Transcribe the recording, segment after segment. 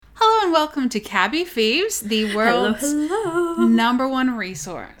and welcome to Cabby Feves, the world's number one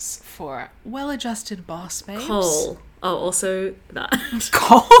resource for well-adjusted boss babes. Cole. Oh, also that.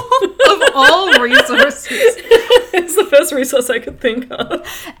 Cole of all resources. It's the first resource I could think of.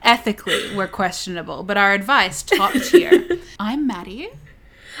 Ethically, we're questionable, but our advice, top tier. I'm Maddie.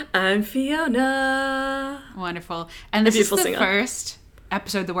 I'm Fiona. Wonderful. And this is the singer. first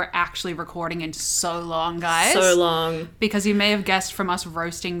episode that we're actually recording in so long, guys. So long. Because you may have guessed from us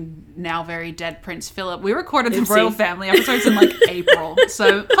roasting now very dead Prince Philip, we recorded the Oopsie. Royal Family episodes in like April.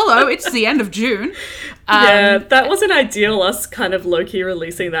 So, hello, it's the end of June. Yeah, that wasn't ideal, us kind of low-key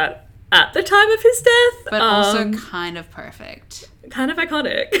releasing that at the time of his death. But also kind of perfect. Kind of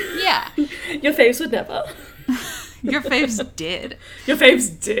iconic. Yeah. Your faves would never. Your faves did. Your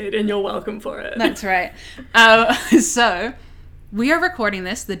faves did, and you're welcome for it. That's right. So, we are recording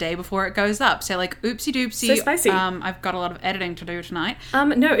this the day before it goes up. So, like, oopsie doopsie. So spicy. I've got a lot of editing to do tonight.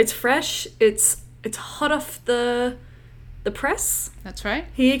 No, it's fresh. It's hot off the press. That's right.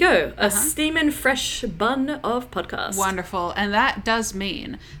 Here you go. A steaming fresh bun of podcast. Wonderful. And that does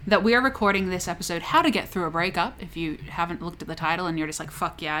mean that we are recording this episode, How to Get Through a Breakup. If you haven't looked at the title and you're just like,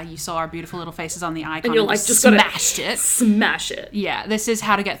 fuck yeah, you saw our beautiful little faces on the icon And you're like, just smashed it. Smash it. Yeah, this is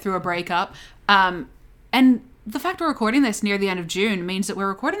How to Get Through a Breakup. And the fact we're recording this near the end of June means that we're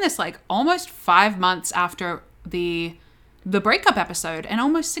recording this like almost 5 months after the breakup episode and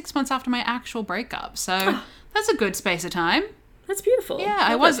almost 6 months after my actual breakup. So that's a good space of time. That's beautiful. Yeah,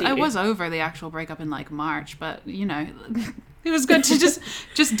 I was over the actual breakup in like March, but you know, it was good to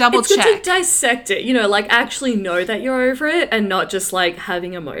just double it's check. Good to dissect it, you know, like actually know that you're over it and not just like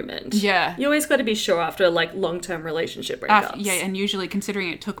having a moment. Yeah. You always got to be sure after like long-term relationship breakups. Yeah, and usually considering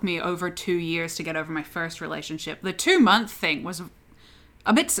it took me over 2 years to get over my first relationship, the 2-month thing was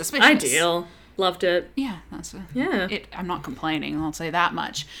a bit suspicious. Ideal. Loved it. Yeah, that's Yeah. I'm not complaining, I'll say that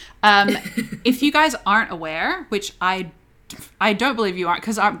much. If you guys aren't aware, which I don't believe you aren't,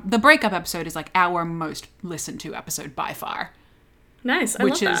 because the breakup episode is like our most listened to episode by far. Nice. I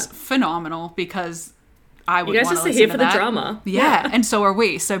Which love is that. phenomenal because I would You guys want just to are listen here to for that. the drama. Yeah, and so are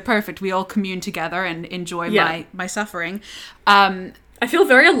we. So perfect. We all commune together and enjoy my suffering. I feel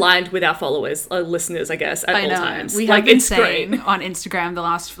very aligned with our followers, listeners, I guess, at all times. We have been saying on Instagram the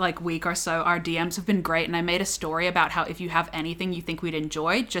last like week or so, our DMs have been great, and I made a story about how if you have anything you think we'd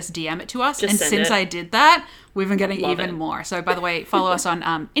enjoy, just DM it to us. Just and send since it. I did that, we've been getting Love even it. more. So by the way, follow us on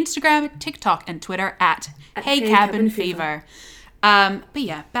Instagram, TikTok, and Twitter at Hey Cabin Cabin Fever. But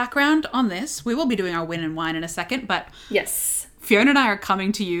yeah, background on this. We will be doing our win and wine in a second, but Yes. Fiona and I are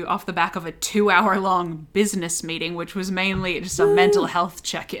coming to you off the back of a 2-hour-long business meeting, which was mainly just a mental health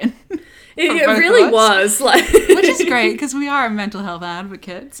check-in. It really was. Like, Which is great, because we are mental health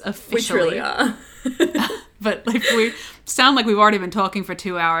advocates, officially. We truly are. But if we sound like we've already been talking for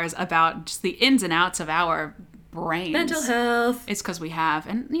 2 hours about just the ins and outs of our brains. Mental health. It's because we have.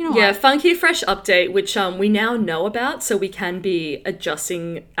 And you know Yeah, what? funky fresh update, which we now know about, so we can be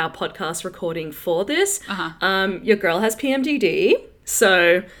adjusting our podcast recording for this. Your girl has PMDD,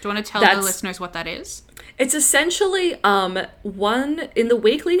 so Do you want to tell the listeners what that is? it's essentially one in the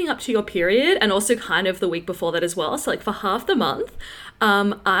week leading up to your period, and also kind of the week before that as well. So like for half the month,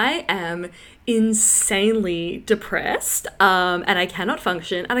 I am insanely depressed, and I cannot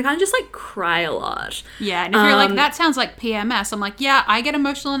function, and I kind of just like cry a lot. Yeah, and if you're like, that sounds like PMS, I'm like, yeah, I get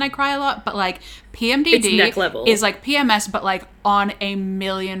emotional and I cry a lot, but like PMDD It's neck level. is like PMS, but like on a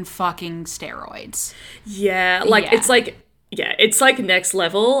million fucking steroids. Yeah, like Yeah. it's like next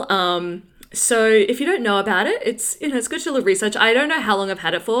level. So if you don't know about it, it's it's good to do a little research. I don't know how long I've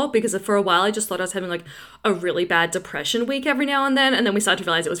had it because for a while I just thought I was having like a really bad depression week every now and then we started to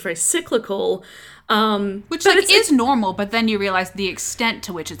realize it was very cyclical. Which but like is normal, but then you realize the extent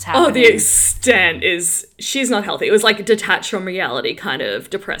to which it's happening. Oh, the extent is she's not healthy. It was like detached from reality kind of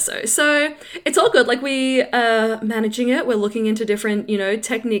depresso. So it's all good. Like we are managing it. We're looking into different,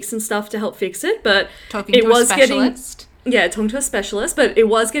 techniques and stuff to help fix it. But Talking to a specialist. Talking to a specialist, but it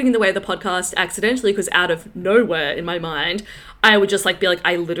was getting in the way of the podcast accidentally because out of nowhere in my mind, I would just like be like,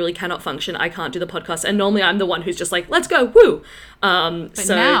 I literally cannot function. I can't do the podcast. And normally I'm the one who's just like, let's go, woo. But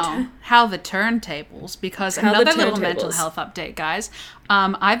now, how the turntables, because another little mental health update, guys.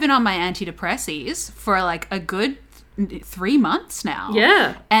 I've been on my antidepressants for like a good 3 months now.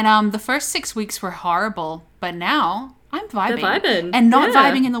 Yeah. And the first 6 weeks were horrible, but now I'm vibing. They're vibing. And not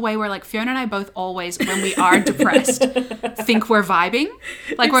Yeah. vibing in the way where like Fiona and I both always, when we are depressed, think we're vibing.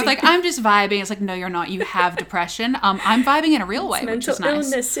 Like we're like, I'm just vibing. It's like, no, you're not. You have depression. I'm vibing in a real way, which is mental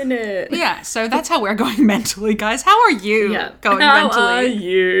nice. illness in it. Yeah, so that's how we're going mentally, guys. How are you going How mentally? are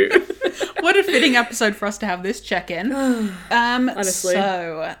you? What a fitting episode for us to have this check-in. Honestly.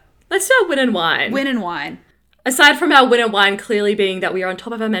 So, Let's do our win and wine. Win and wine. Aside from our win and wine clearly being that we are on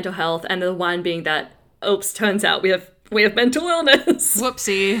top of our mental health, and the wine being that, oops, turns out we have mental illness.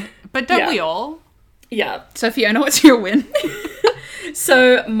 Whoopsie. But don't Yeah. we all? Yeah. So Fiona, what's your win?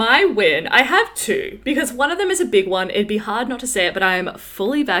 So my win, I have two, because one of them is a big one. It'd be hard not to say it, but I'm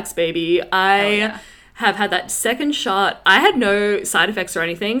fully vaxxed, baby. I have had that second shot. I had no side effects or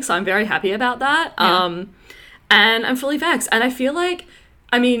anything, so I'm very happy about that. Yeah. And I'm fully vaxxed. And I feel like,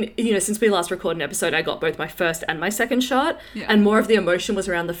 I mean, you know, since we last recorded an episode, I got both my first and my second shot, and more of the emotion was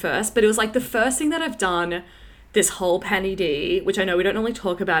around the first. But it was like the first thing that I've done this whole Panny D, which I know we don't normally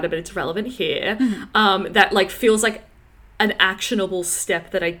talk about it, but it's relevant here, that like feels like an actionable step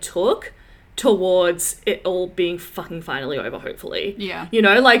that I took towards it all being fucking finally over, hopefully. Yeah. You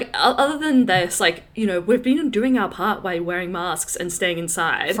know, like, other than this, like, you know, we've been doing our part by wearing masks and staying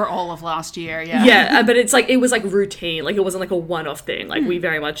inside. For all of last year, yeah. Yeah, but it's like, it was like routine. Like, it wasn't like a one-off thing. Like, we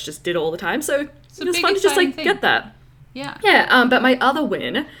very much just did it all the time. So it was big, fun to just like exciting thing. get that. Yeah. Yeah, but my other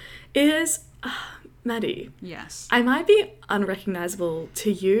win is, Maddie, Yes. I might be unrecognizable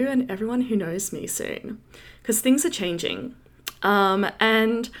to you and everyone who knows me soon, because things are changing.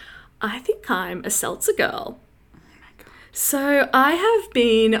 And I think I'm a seltzer girl. So I have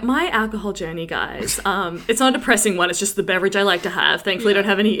been, my alcohol journey, guys, it's not a depressing one, it's just the beverage I like to have. Thankfully, I don't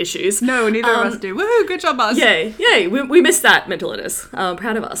have any issues. No, neither of us do. Woohoo, good job, us. Yay, we missed that mental illness.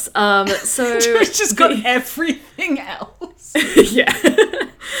 Proud of us. So It's just got everything else. yeah.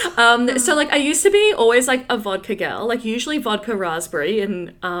 So like I used to be always like a vodka girl, like usually vodka raspberry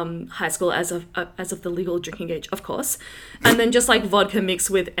in high school as of the legal drinking age, of course, and then just like vodka mixed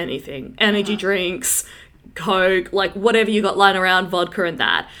with anything, energy drinks, Coke, like whatever you got lying around, vodka and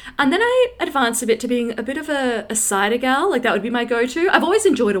that. And then I advanced a bit to being a bit of a cider gal, like that would be my go-to. I've always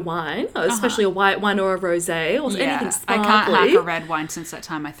enjoyed a wine, especially a white wine or a rosé or anything I sparkly. can't hack a red wine since that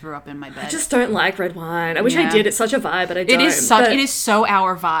time I threw up in my bed. I just don't like red wine. I wish I Yeah. did. It's such a vibe, but I don't. It is so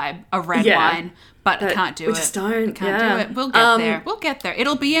our vibe, a red Yeah. wine, but I can't do it. we just don't, Can't yeah. do it. We'll get there. We'll get there.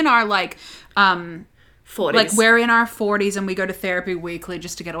 It'll be in our 40s. like we're in our 40s and we go to therapy weekly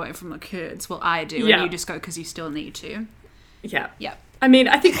just to get away from the kids. Well, I do, Yeah. and you just go because you still need to. Yeah. Yeah. I mean,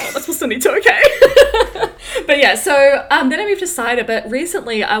 I think all of us will still need to, okay? But yeah, so then I moved to cider, but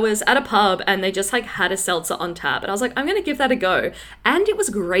recently I was at a pub and they just like had a seltzer on tap, and I was like, I'm going to give that a go. And it was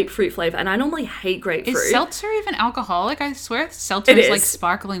grapefruit flavor, and I normally hate grapefruit. Is seltzer even alcoholic? I swear seltzer It is like is.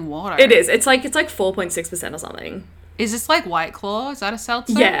 sparkling water. It is. It's like 4.6% or something. Is this like White Claw? Is that a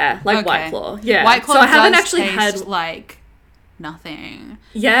seltzer? Yeah, like White Claw. Yeah. White Claw So I haven't does actually taste had- like nothing.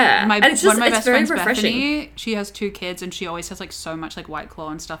 Yeah. My and it's just, one of my it's best very friends, refreshing. Bethany, she has 2 kids and she always has like so much like White Claw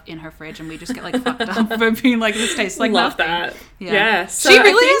and stuff in her fridge, and we just get like fucked up for being like, this tastes like Love nothing. that. Yeah, Yeah. So she I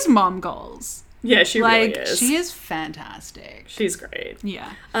really think- is mom goals. Yeah, she Like really is. she is fantastic. She's great.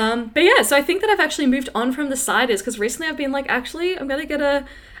 Yeah. But yeah, so I think that I've actually moved on from the ciders, because recently I've been like, actually, I'm going to get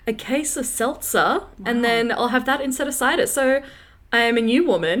a case of seltzer and then I'll have that instead of cider. So I am a new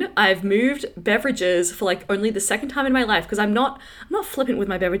woman. I've moved beverages for like only the second time in my life, because I'm not flippant with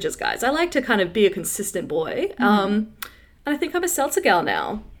my beverages, guys. I like to kind of be a consistent boy. And I think I'm a seltzer gal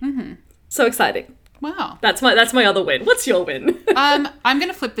now. Mm-hmm. So exciting. Wow. That's my other win. What's your win? I'm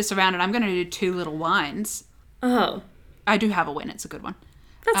gonna flip this around and I'm gonna do 2 little wines. Oh, I do have a win. It's a good one.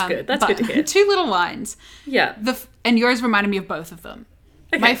 that's good. That's good to hear. 2 little wines. Yeah. And yours reminded me of both of them.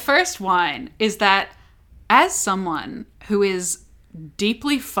 Okay. My first wine is that as someone who is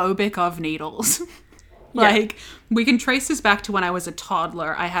deeply phobic of needles, like we can trace this back to when I was a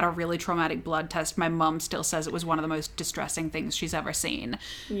toddler. I had a really traumatic blood test. My mum still says it was one of the most distressing things she's ever seen.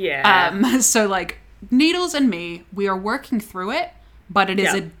 Yeah. So like needles and me, we are working through it, but it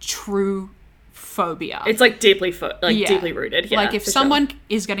is Yeah. a true phobia. It's like deeply Yeah. deeply rooted. Yeah, like if for someone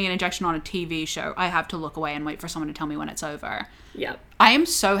is getting an injection on a TV show, I have to look away and wait for someone to tell me when it's over. Sure. Yeah. I am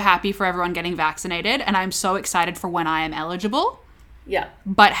so happy for everyone getting vaccinated, and I'm so excited for when I am eligible. Yeah.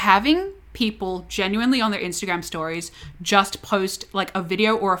 But having people genuinely on their Instagram stories just post like a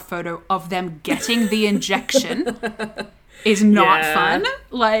video or a photo of them getting the injection is not Yeah. fun.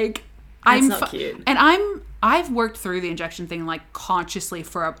 Like That's I'm not cute. and I've worked through the injection thing like consciously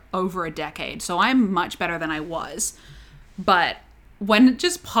for over a decade, so I'm much better than I was. But when it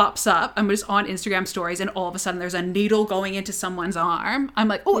just pops up, I'm just on Instagram stories and all of a sudden there's a needle going into someone's arm, I'm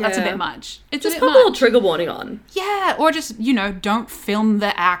like, oh, that's a Yeah. bit much. It's Just a put bit a little much. trigger warning on. Yeah, or just, don't film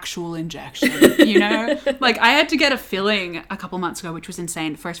the actual injection, Like, I had to get a filling a couple months ago, which was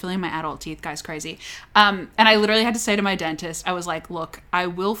insane. First filling in my adult teeth, guys, crazy. And I literally had to say to my dentist, I was like, look, I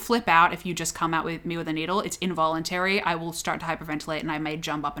will flip out if you just come out with me with a needle. It's involuntary. I will start to hyperventilate and I may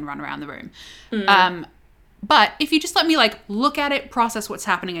jump up and run around the room. But if you just let me like look at it, process what's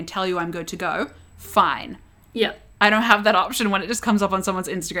happening, and tell you I'm good to go, fine. Yeah. I don't have that option when it just comes up on someone's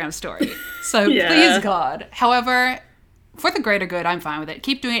Instagram story. So Yeah. please God. However, for the greater good, I'm fine with it.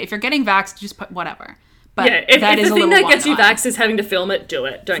 Keep doing it. If you're getting vaxxed, just put whatever. But Yeah, if that is the a thing little that gets you line. vaxxed is having to film it, do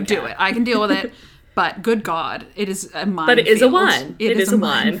it. Don't Do care. it. I can deal with it. But good God, it is a minefield. But it is a wine. It is a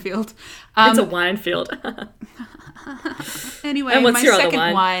wine. minefield. It's a wine field. Anyway, And what's my your other second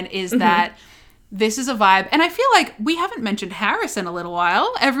wine? wine is that this is a vibe, and I feel like we haven't mentioned Harris in a little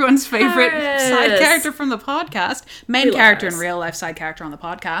while. Everyone's favorite side Harris. character from the podcast, main love character in Harris. real life, side character on the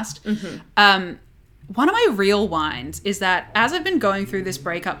podcast. One of my real wines is that as I've been going through this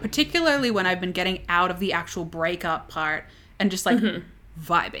breakup, particularly when I've been getting out of the actual breakup part and just like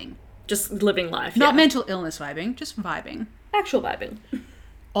vibing, Just living life. not yeah. mental illness vibing, just vibing. Actual vibing.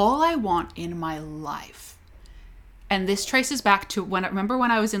 All I want in my life, and this traces back to when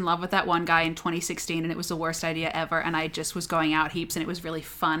I was in love with that one guy in 2016 and it was the worst idea ever and I just was going out heaps and it was really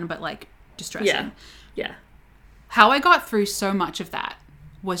fun but like distressing. Yeah. Yeah. How I got through so much of that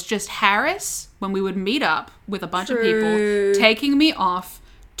was just Harris, when we would meet up with a bunch of True. people, taking me off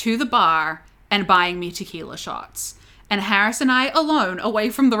to the bar and buying me tequila shots. And Harris and I alone,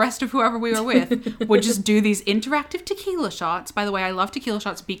 away from the rest of whoever we were with, would just do these interactive tequila shots. By the way, I love tequila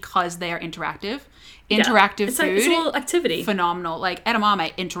shots because they are interactive. Interactive It's like, food, it's a little activity. phenomenal. Like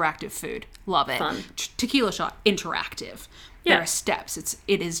edamame, interactive food. Love it. Fun. Tequila shot, interactive. Yeah. There are steps.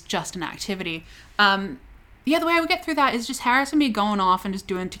 It is just an activity. Yeah, the way I would get through that is just Harris and me going off and just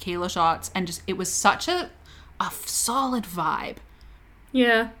doing tequila shots, and just it was such a solid vibe.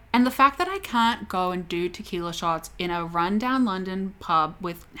 Yeah. And the fact that I can't go and do tequila shots in a rundown London pub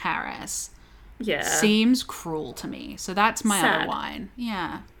with Harris Yeah. seems cruel to me. So that's my Sad. other wine.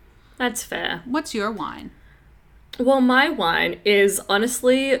 Yeah. That's fair. What's your wine? Well, my wine is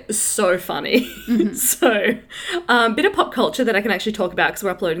honestly so funny. Mm-hmm. So, bit of pop culture that I can actually talk about because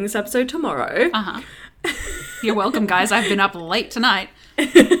we're uploading this episode tomorrow. Uh-huh. You're welcome, guys. I've been up late tonight.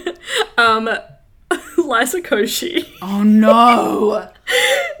 Liza Koshy Oh, no.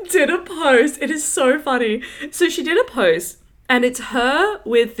 did a post. It is so funny. So she did a post and it's her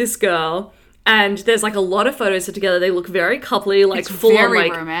with this girl and there's like a lot of photos of together. They look very coupley, like It's full very on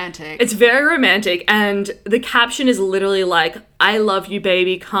like romantic. It's very romantic, and the caption is literally like, "I love you,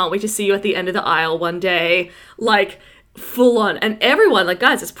 baby. Can't wait to see you at the end of the aisle one day." Like, full on. And everyone, like,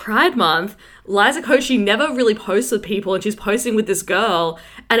 guys, it's Pride Month. Liza Koshy never really posts with people, and she's posting with this girl,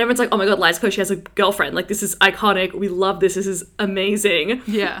 and everyone's like, "Oh my god, Liza Koshy has a girlfriend. Like, this is iconic. We love this. This is amazing."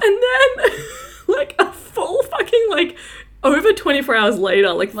 Yeah. And then, like, a full fucking, like, over 24 hours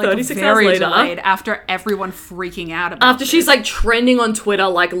later, like 36 hours very later. delayed after everyone freaking out about After she's this. like trending on Twitter,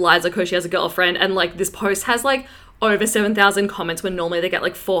 like Liza Koshy has a girlfriend, and like this post has like over 7,000 comments when normally they get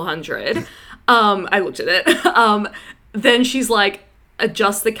like 400. I looked at it. Then she's like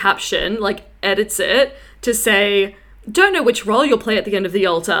adjusts the caption, like edits it to say, "Don't know which role you'll play at the end of the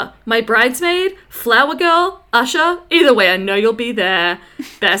altar. My bridesmaid, flower girl, usher. Either way, I know you'll be there.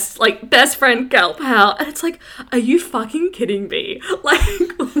 Best friend, gal pal." And it's like, are you fucking kidding me? Like,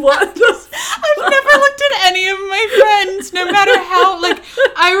 what the I've never looked at any of my friends, no matter how, like,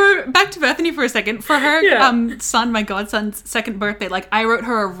 I wrote, back to Bethany for a second, for her Yeah. son, my godson's second birthday, like, I wrote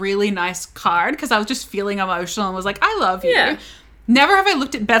her a really nice card, because I was just feeling emotional and was like, I love you. Yeah. Never have I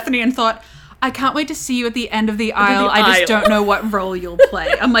looked at Bethany and thought, I can't wait to see you at the end of the aisle, I just aisle. don't know what role you'll play.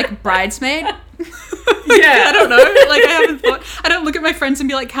 I'm like, bridesmaid? Yeah. I don't know, like, I haven't thought, I don't look at my friends and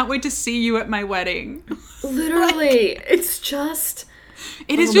be like, can't wait to see you at my wedding. Literally, it's just...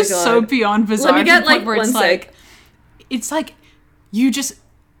 It is Oh my just so God. beyond bizarre. Let me to the get, point like, where one it's sec. like, it's like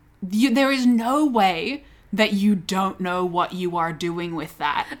there is no way that you don't know what you are doing with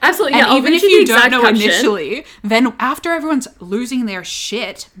that. Absolutely, And yeah. I'll even read if you the you don't exact know caption. initially, then after everyone's losing their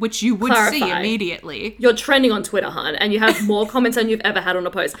shit, which you would see Clarify. immediately. You're trending on Twitter, hun, and you have more comments than you've ever had on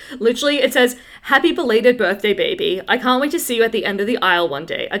a post. Literally, it says, "Happy belated birthday, baby. I can't wait to see you at the end of the aisle one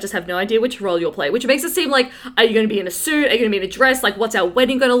day. I just have no idea which role you'll play." Which makes it seem like, are you going to be in a suit? Are you going to be in a dress? Like, what's our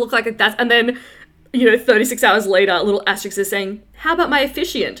wedding going to look like? That's, and then, 36 hours later, a little asterisk is saying, "How about my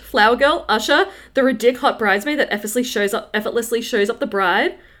officiant? Flower girl, usher, the ridic hot bridesmaid that effortlessly shows up the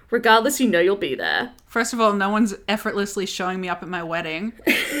bride. Regardless, you know you'll be there." First of all, no one's effortlessly showing me up at my wedding.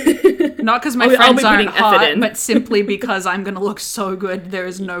 Not because my I'll be friends putting aren't effort hot, in. but simply because I'm going to look so good, there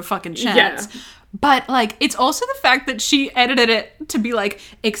is no fucking chance. Yeah. But, like, it's also the fact that she edited it to be, like,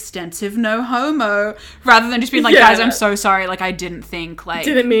 extensive no homo, rather than just being like, Yeah. guys, I'm so sorry, like, I didn't think, like...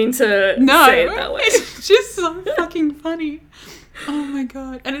 Didn't mean to no, say it that way. it's just so fucking funny. Oh my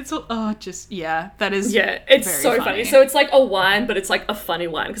god. And it's, that is Yeah, it's very so funny. So it's like a wine, but it's like a funny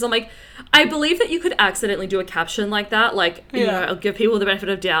wine. Because I'm like, I believe that you could accidentally do a caption like that. Like, you know, I'll give people the benefit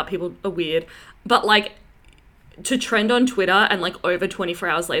of doubt. People are weird. But, like, to trend on Twitter and, like, over 24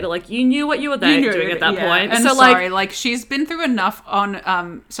 hours later, like, you knew what you were doing at that point. And so, sorry, like, she's been through enough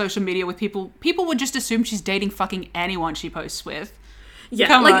on social media with people. People would just assume she's dating fucking anyone she posts with. Yeah,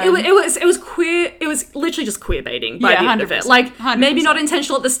 Come like on. it was queer. It was literally just queer baiting by the end of it. 100%, Like 100%. maybe not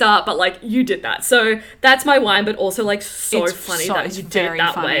intentional at the start, but like you did that. So that's my wine. But also like so It's funny so- that it's you did it very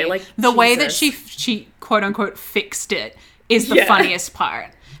that funny. way. Like the way that Jesus. she quote unquote fixed it is the Yeah. funniest part.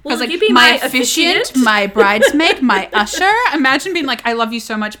 Will Because like you be my my officiant, officiant? my bridesmaid, my usher. Imagine being like, "I love you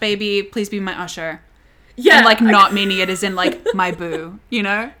so much, baby. Please be my usher." Yeah, And like not meaning it as in like my boo. You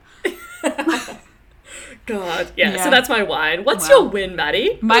know. God, yeah. Yeah. So that's my wine. What's Wow. your win,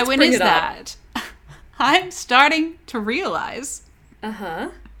 Maddie? My Let's win bring is it up. that I'm starting to realize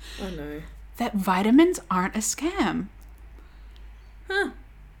Oh no. that vitamins aren't a scam. Huh.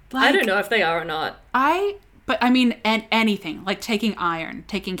 Like, I don't know if they are or not. But I mean, and anything like taking iron,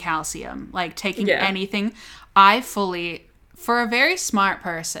 taking calcium, like taking Yeah. anything. I fully, for a very smart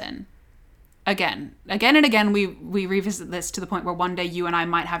person, again and again, we revisit this to the point where one day you and I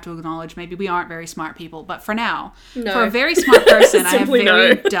might have to acknowledge maybe we aren't very smart people. But for now, No. for a very smart person, I have Simply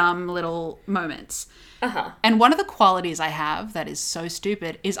very no. dumb little moments. And one of the qualities I have that is so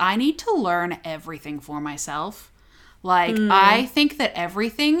stupid is I need to learn everything for myself. Like, I think that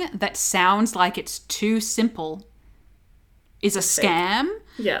everything that sounds like it's too simple is a scam.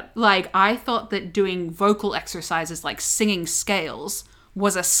 Yeah. Like, I thought that doing vocal exercises like singing scales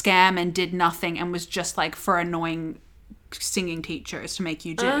was a scam and did nothing and was just like for annoying singing teachers to make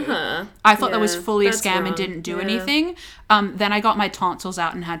you do. I thought that was Yeah, fully a that's scam and wrong. didn't do Yeah. anything. Then I got my tonsils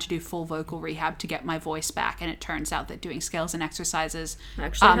out and had to do full vocal rehab to get my voice back. And it turns out that doing scales and exercises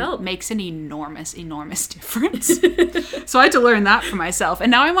Actually help. makes an enormous difference. So I had to learn that for myself.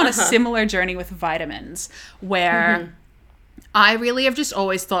 And now I'm on a similar journey with vitamins where I really have just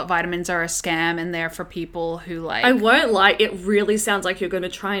always thought vitamins are a scam and they're for people who like... I won't lie, it really sounds like you're going to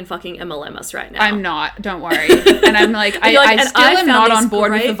try and fucking MLM us right now. I'm not, don't worry. And I'm like, I "And still am found not these on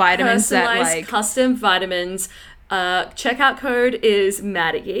board with the great vitamins that personalized like... custom vitamins. Checkout code is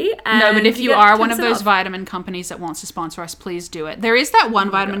Maddie. No, but if you get are one of 10% those off. vitamin companies that wants to sponsor us, please do it. There is that one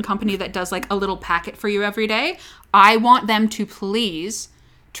vitamin company that does like a little packet for you every day. I want them to please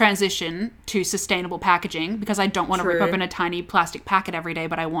transition to sustainable packaging because I don't want to rip True. open a tiny plastic packet every day,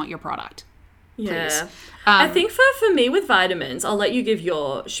 but I want your product. Yeah. please. I think for me with vitamins, I'll let you give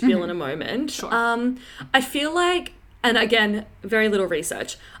your spiel in a moment. Sure. I feel like, and again, very little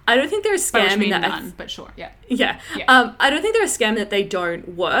research. I don't think they're a By which scam mean in that. none, but sure, yeah. Yeah. Yeah. I don't think they're a scam that they don't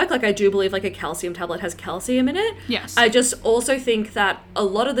work. Like, I do believe, like, a calcium tablet has calcium in it. Yes. I just also think that a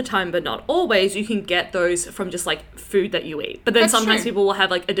lot of the time, but not always, you can get those from just, like, food that you eat. But then That's sometimes true. people will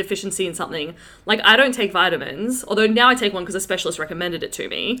have, like, a deficiency in something. Like, I don't take vitamins, although now I take one because a specialist recommended it to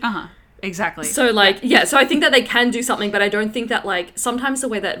me. Uh-huh. Exactly. So, like, yeah, so I think that they can do something, but I don't think that, like, sometimes the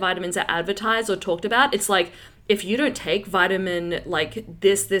way that vitamins are advertised or talked about, it's like, if you don't take vitamin, like,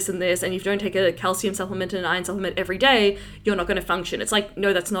 this, and this, and if you don't take a calcium supplement and an iron supplement every day, you're not going to function. It's like,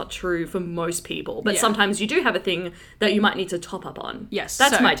 no, that's not true for most people. But Yeah. sometimes you do have a thing that you might need to top up on. Yes,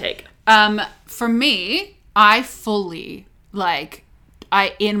 That's so- my take. For me, I fully, like,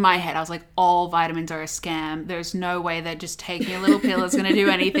 in my head, I was like, all vitamins are a scam. There's no way that just taking a little pill is going to do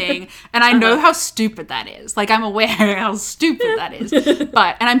anything. And I know how stupid that is. Like, I'm aware how stupid that is. And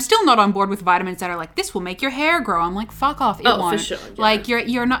I'm still not on board with vitamins that are like, this will make your hair grow. I'm like, fuck off. It Oh, for won't. sure, yeah. Like,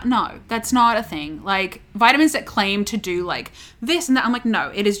 you're not, no, that's not a thing. Like, vitamins that claim to do, like, this and that, I'm like, no,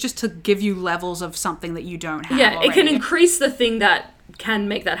 it is just to give you levels of something that you don't have Yeah, it can already. increase the thing that can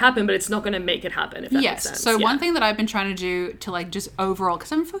make that happen, but it's not going to make it happen, if that makes sense. So Yeah. one thing that I've been trying to do to like just overall,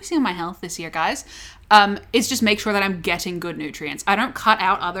 because I'm focusing on my health this year, guys, is just make sure that I'm getting good nutrients. I don't cut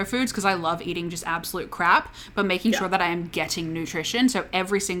out other foods because I love eating just absolute crap, but making sure that I am getting nutrition. So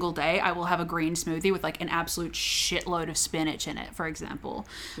every single day I will have a green smoothie with like an absolute shitload of spinach in it, for example.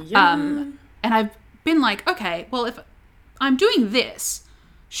 And I've been like, okay, well, if I'm doing this,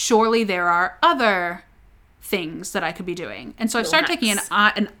 surely there are other things that I could be doing. And so I've started taking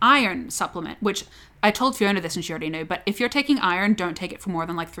an iron supplement, which I told Fiona this and she already knew, but if you're taking iron, don't take it for more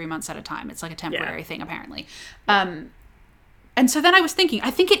than like 3 months at a time. It's like a temporary thing, apparently. And so then I was thinking, I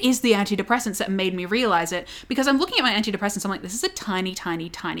think it is the antidepressants that made me realize it, because I'm looking at my antidepressants, I'm like, this is a tiny, tiny,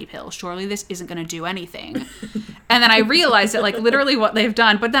 tiny pill. Surely this isn't going to do anything. And then I realized that, like, literally what they've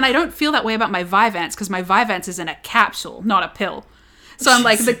done, but then I don't feel that way about my Vyvanse, because my Vyvanse is in a capsule, not a pill. So I'm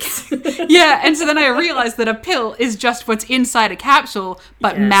like, yeah. And so then I realized that a pill is just what's inside a capsule,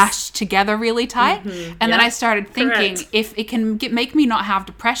 but mashed together really tight. And then I started thinking, if it can make me not have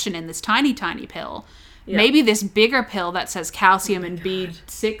depression in this tiny, tiny pill, maybe this bigger pill that says calcium and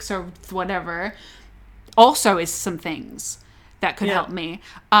B6 or whatever also is some things that could help me.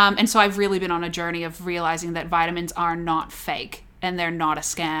 And so I've really been on a journey of realizing that vitamins are not fake and they're not a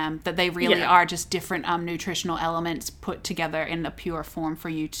scam, that they really are just different nutritional elements put together in a pure form for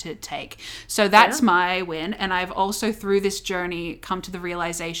you to take. So that's my win. And I've also, through this journey, come to the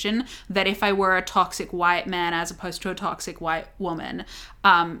realization that if I were a toxic white man as opposed to a toxic white woman,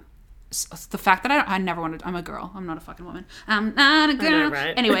 the fact that I never wanted, I'm a girl, I'm not a fucking woman, I'm not a girl. I know,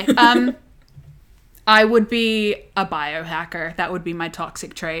 right? Anyway, I would be a biohacker. That would be my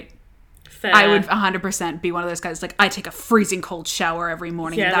toxic trait. Fair. I would 100% be one of those guys, like, I take a freezing cold shower every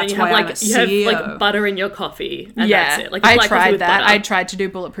morning. Yeah, and that's then you why have, I'm like, a CEO. you have, like, butter in your coffee, and that's it. Like, I black coffee tried with that. butter. I tried to do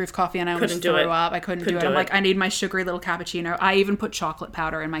bulletproof coffee, and I almost threw up. I couldn't do it. I'm like, I need my sugary little cappuccino. I even put chocolate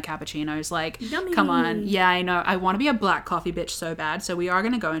powder in my cappuccinos. Like, Yummy. come on. Yeah, I know. I want to be a black coffee bitch so bad, so we are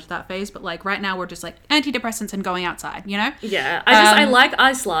going to go into that phase. But, like, right now, we're just, like, antidepressants and going outside, you know? Yeah. I like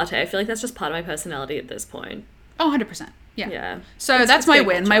iced latte. I feel like that's just part of my personality at this point. Oh, 100%. Yeah. Yeah. So that's my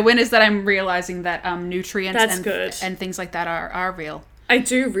win. My win is that I'm realizing that nutrients and things like that are real. I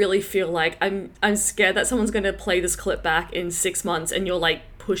do really feel like I'm scared that someone's going to play this clip back in 6 months and you're like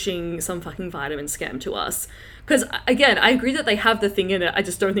pushing some fucking vitamin scam to us. Because again, I agree that they have the thing in it. I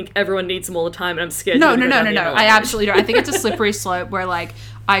just don't think everyone needs them all the time, and I'm scared. No. I absolutely don't. I think it's a slippery slope where like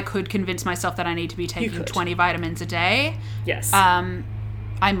I could convince myself that I need to be taking 20 vitamins a day. Yes.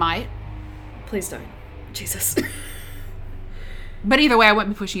 I might. Please don't. Jesus. But either way, I won't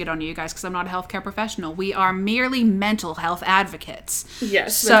be pushing it on you guys because I'm not a healthcare professional. We are merely mental health advocates.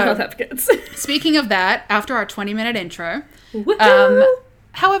 Yes, mental health advocates. Speaking of that, after our 20-minute intro, woohoo!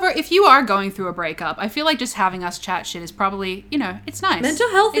 However, if you are going through a breakup, I feel like just having us chat shit is probably, it's nice. Mental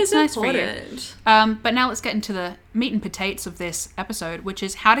health is nice important. But now let's get into the meat and potatoes of this episode, which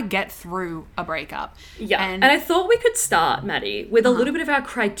is how to get through a breakup. Yeah, and I thought we could start, Maddie, with a little bit of our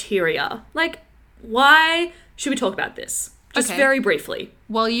criteria. Like, why should we talk about this? Just very briefly.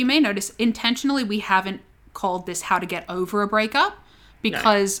 Well, you may notice intentionally we haven't called this how to get over a breakup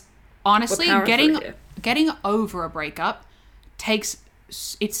because honestly, getting over a breakup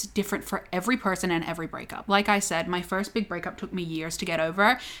it's different for every person and every breakup. Like I said, my first big breakup took me years to get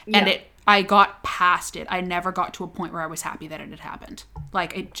over, and I got past it. I never got to a point where I was happy that it had happened.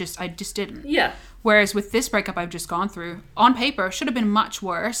 Like I just didn't. Yeah. Whereas with this breakup I've just gone through, on paper, should have been much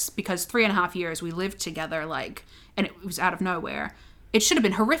worse because 3.5 years we lived together, and it was out of nowhere. It should have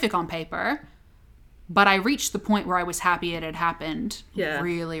been horrific on paper, but I reached the point where I was happy it had happened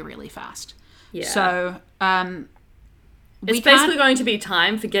really, really fast. Yeah. So, it's basically going to be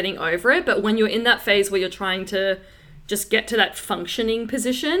time for getting over it, but when you're in that phase where you're trying to just get to that functioning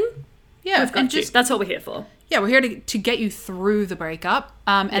position, that's what we're here for. Yeah, we're here to get you through the breakup,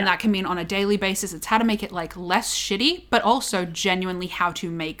 and that can mean on a daily basis. It's how to make it less shitty, but also genuinely how to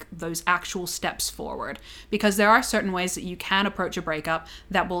make those actual steps forward. Because there are certain ways that you can approach a breakup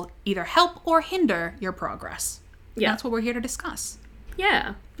that will either help or hinder your progress. Yeah, and that's what we're here to discuss.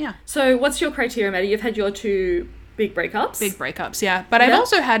 Yeah. Yeah. So what's your criteria, Maddie? You've had your 2 big breakups. Big breakups, yeah. But I've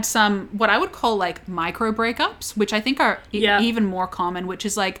also had some, what I would call micro breakups, which I think are even more common, which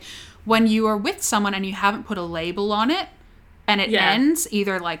is when you are with someone and you haven't put a label on it and it ends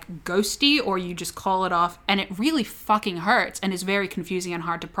either ghosty or you just call it off and it really fucking hurts and is very confusing and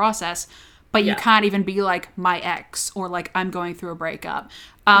hard to process, but you can't even be my ex or I'm going through a breakup.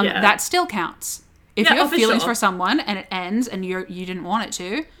 That still counts. If you have feelings for someone and it ends and you didn't want it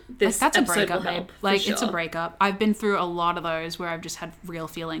to, that's a breakup, babe. It's a breakup. I've been through a lot of those where I've just had real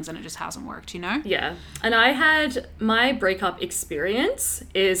feelings and it just hasn't worked, Yeah. And I had my breakup experience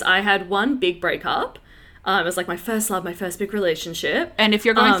is I had one big breakup. It was my first love, my first big relationship. And if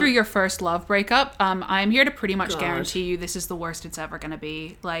you're going through your first love breakup, I'm here to pretty much guarantee you this is the worst it's ever going to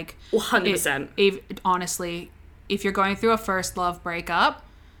be. 100%. Honestly, if you're going through a first love breakup,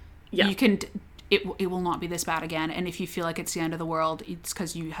 you can... It will not be this bad again. And if you feel like it's the end of the world, it's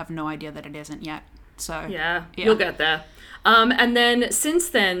because you have no idea that it isn't yet. So yeah, you'll get there. And then since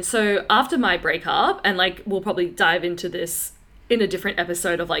then, so after my breakup, and we'll probably dive into this in a different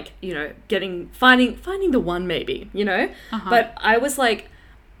episode of finding the one maybe, But I was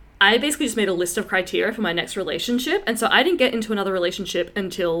I basically just made a list of criteria for my next relationship. And so I didn't get into another relationship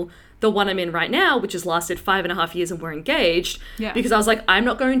until the one I'm in right now, which has lasted 5.5 years and we're engaged. Yeah. Because I was I'm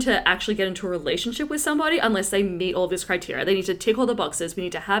not going to actually get into a relationship with somebody unless they meet all this criteria. They need to tick all the boxes. We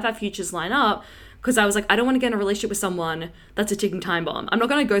need to have our futures line up. because I was like, I don't want to get in a relationship with someone that's a ticking time bomb. I'm not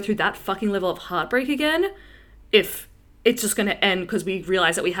going to go through that fucking level of heartbreak again if it's just going to end because we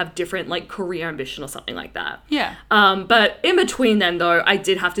realize that we have different, like, career ambition or something like that. Yeah. But in between then, though, I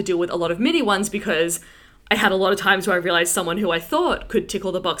did have to deal with a lot of mini ones because I had a lot of times where I realized someone who I thought could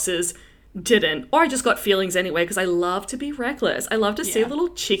tickle the boxes didn't. Or I just got feelings anyway because I love to be reckless. I love to see little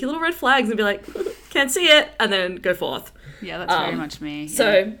cheeky little red flags and be like, can't see it, and then go forth. Yeah, that's very much me. Yeah.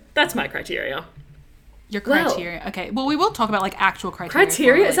 So that's my criteria. Your criteria. Well, okay. Well, we will talk about, like, actual criteria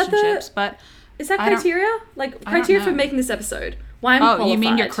Criteria? for Is that relationships, but... Is that criteria? Like, criteria for making this episode? Why I'm qualified. You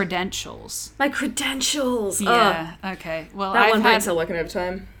mean your credentials? My credentials. Yeah. Okay. Well, that I've one had still working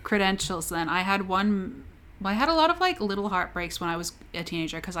overtime. Credentials. Then I had one. I had a lot of, like, little heartbreaks when I was a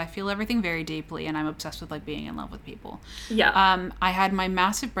teenager because I feel everything very deeply and I'm obsessed with, like, being in love with people. Yeah. I had my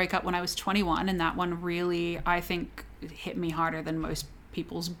massive breakup when I was 21, and that one really, I think, hit me harder than most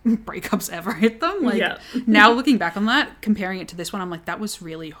people's breakups ever hit them. Like, now looking back on that, comparing it to this one, I'm like, that was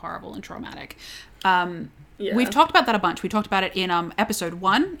really horrible and traumatic. We've talked about that a bunch. We talked about it in episode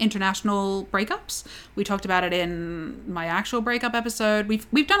 1, international breakups. We talked about it in my actual breakup episode.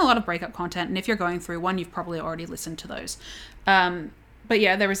 We've done a lot of breakup content, and if you're going through one, you've probably already listened to those. But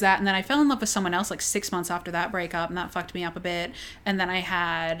yeah, there was that, and then I fell in love with someone else like 6 months after that breakup, and that fucked me up a bit. And then I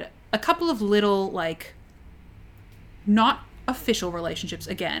had a couple of little, like, not official relationships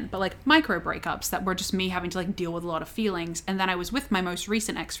again, but, like, micro breakups that were just me having to, like, deal with a lot of feelings. And then I was with my most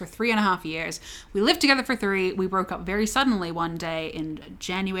recent ex for 3.5 years. We lived together for 3. We broke up very suddenly one day in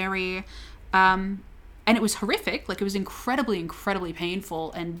January. And it was horrific. Like, it was incredibly, incredibly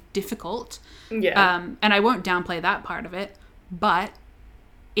painful and difficult. Yeah. And I won't downplay that part of it, but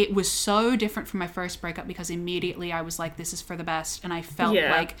it was so different from my first breakup because immediately I was like, this is for the best. And I felt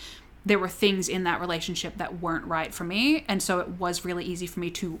like there were things in that relationship that weren't right for me. And so it was really easy for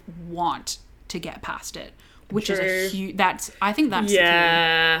me to want to get past it, which is a huge, I think that's the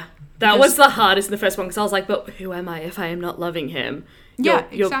key. That was the hardest in the first one because I was like, but who am I if I am not loving him?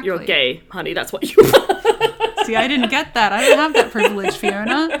 Exactly. You're gay, honey. That's what you are. See, I didn't get that. I don't have that privilege,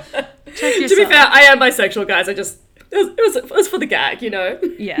 Fiona. Check yourself. To be fair, I am bisexual, guys. It was for the gag, you know?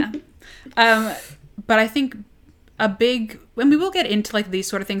 Yeah. But I think and we will get into, like, these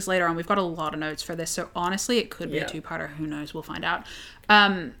sort of things later on. We've got a lot of notes for this, so honestly, it could be a 2-parter. Who knows? We'll find out.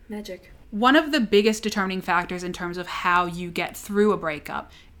 Magic. One of the biggest determining factors in terms of how you get through a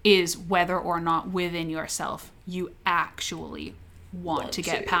breakup is whether or not within yourself you actually want to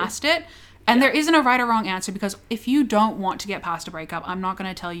get past it. And there isn't a right or wrong answer, because if you don't want to get past a breakup, I'm not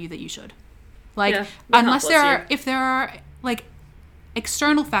going to tell you that you should. Like, unless if there are, like,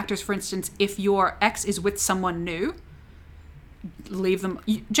 external factors. For instance, if your ex is with someone new, leave them.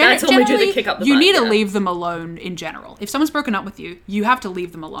 That's when we do the kick up the you butt, need to leave them alone in general. If someone's broken up with you, you have to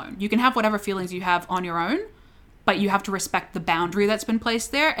leave them alone. You can have whatever feelings you have on your own, but you have to respect the boundary that's been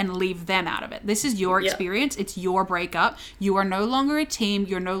placed there and leave them out of it. This is your experience. It's your breakup. You are no longer a team.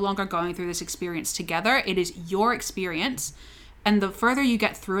 You're no longer going through this experience together. It is your experience. And the further you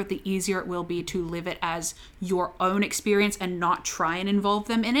get through it, the easier it will be to live it as your own experience and not try and involve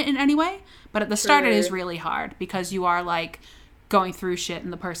them in it in any way. But at the start, it is really hard because you are, like, going through shit,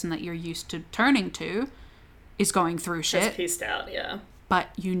 and the person that you're used to turning to is going through shit. Just pieced out, yeah. But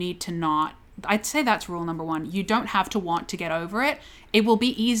you need to not. I'd say that's rule number 1. You don't have to want to get over it. It will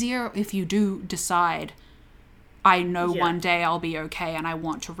be easier if you do decide, I know one day I'll be okay and I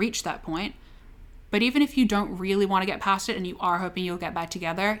want to reach that point. But even if you don't really want to get past it and you are hoping you'll get back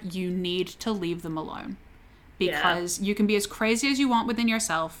together, you need to leave them alone. Because you can be as crazy as you want within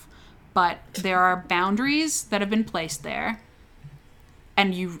yourself, but there are boundaries that have been placed there,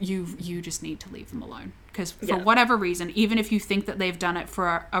 and you just need to leave them alone. Because for whatever reason, even if you think that they've done it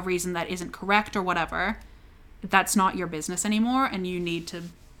for a reason that isn't correct or whatever, that's not your business anymore, and you need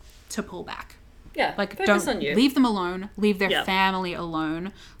to pull back. Yeah, like, focus don't on you. Leave them alone. Leave their family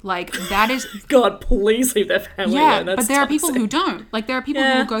alone. Like, that is... God, please leave their family alone. That's but there toxic. are people who don't. Like, there are people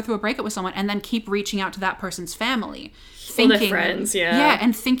who will go through a breakup with someone and then keep reaching out to that person's family. Or their friends, Yeah,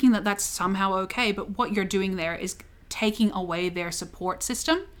 and thinking that that's somehow okay. But what you're doing there is taking away their support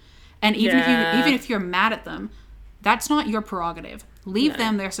system. And even if you're mad at them, that's not your prerogative. Leave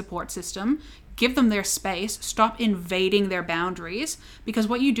them their support system. Give them their space. Stop invading their boundaries. Because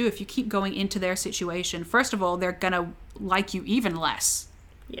what you do, if you keep going into their situation, first of all, they're going to like you even less.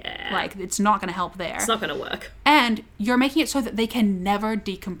 Yeah. Like, it's not going to help there. It's not going to work. And you're making it so that they can never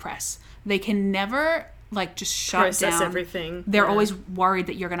decompress. They can never, like, just shut Process down. everything. They're always worried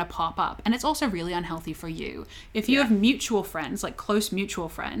that you're going to pop up. And it's also really unhealthy for you. If you have mutual friends, like close mutual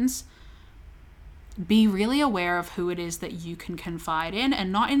friends, be really aware of who it is that you can confide in,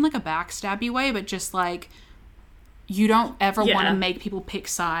 and not in like a backstabby way, but just like you don't ever want to make people pick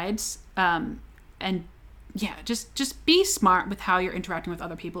sides. And yeah, just be smart with how you're interacting with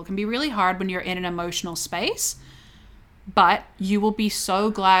other people. It can be really hard when you're in an emotional space, but you will be so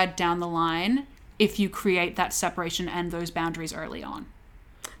glad down the line if you create that separation and those boundaries early on.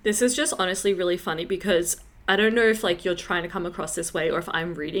 This is just honestly really funny because I don't know if like you're trying to come across this way or if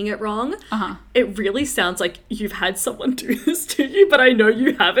I'm reading it wrong. It really sounds like you've had someone do this to you, but I know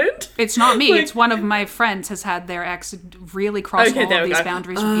you haven't. It's not me. Like, it's one of my friends has had their ex really cross all of these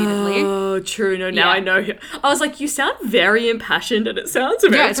boundaries repeatedly. Oh, true. No, now I know. I was like, you sound very impassioned, and it sounds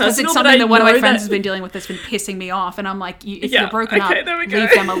very it's because it's something that one of my friends has been dealing with that's been pissing me off, and I'm like, if you're broken up,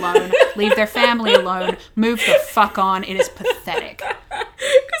 leave them alone. Leave their family alone. Move the fuck on. It is pathetic.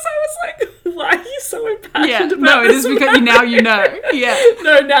 Because I was like, why are you so impassioned about no, it this? is because now you know. Yeah.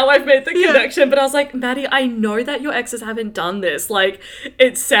 No, now I've made the connection. But I was like, Maddie, I know that your exes haven't done this. Like,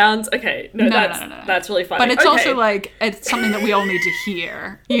 it sounds okay. No, that's really funny. But it's also like it's something that we all need to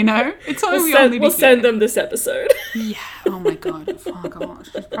hear. You know, it's something we all need to hear. We'll send them this episode. Yeah. Oh my god. Oh god.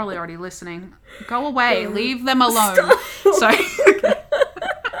 She's probably already listening. Go away. Leave them alone. Sorry.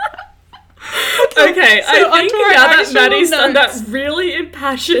 Okay, so I think now that Maddie's done that really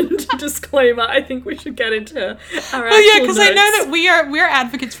impassioned disclaimer, I think we should get into our actual because I know that we're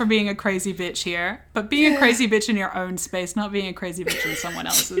advocates for being a crazy bitch here, but being a crazy bitch in your own space, not being a crazy bitch in someone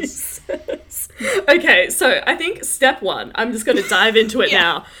else's. Okay, so I think step one, I'm just going to dive into it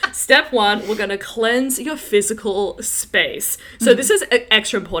now. Step one, we're going to cleanse your physical space. So this is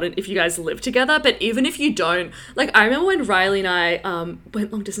extra important if you guys live together, but even if you don't, like I remember when Riley and I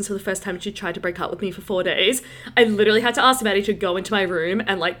went long distance for the first time and she tried to break up with me for 4 days, I literally had to ask Maddie to go into my room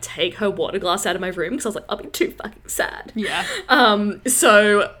and like take her water glass out of my room because I was like, I'll be too fucking sad. Yeah.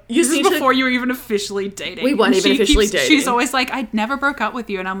 So you this is before you were even officially dating. We weren't even officially dating. She's always like, I never broke up with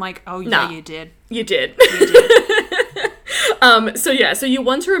you, and I'm like, oh yeah, you did. You did. So you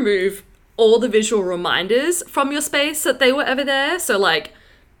want to remove all the visual reminders from your space that they were ever there. So like,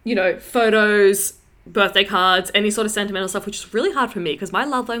 you know, photos, birthday cards, any sort of sentimental stuff, which is really hard for me because my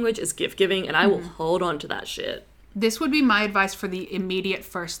love language is gift giving and I will hold on to that shit. This would be my advice for the immediate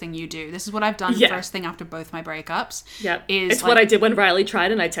first thing you do. This is what I've done first thing after both my breakups. Yeah. It's like, what I did when Riley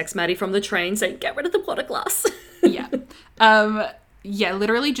tried, and I text Maddie from the train saying, get rid of the water glass. Yeah,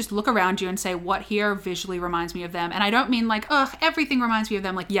 literally just look around you and say, what here visually reminds me of them? And I don't mean like, everything reminds me of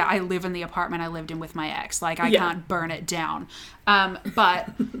them. Like, yeah, I live in the apartment I lived in with my ex. Like, I can't burn it down. But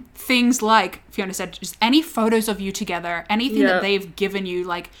things like, Fiona said, just any photos of you together, anything that they've given you,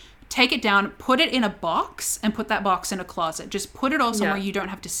 like, take it down, put it in a box, and put that box in a closet. Just put it all somewhere you don't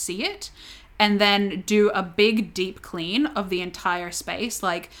have to see it. And then do a big, deep clean of the entire space.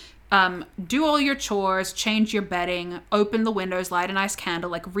 Like, do all your chores, change your bedding, open the windows, light a nice candle,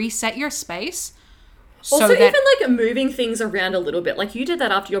 like reset your space. Also, so even like moving things around a little bit, like you did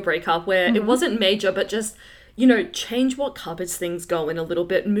that after your breakup where it wasn't major, but just, you know, change what cupboards things go in a little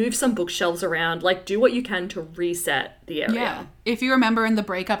bit, move some bookshelves around, like do what you can to reset the area. Yeah. If you remember in the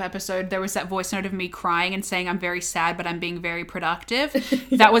breakup episode, there was that voice note of me crying and saying I'm very sad, but I'm being very productive.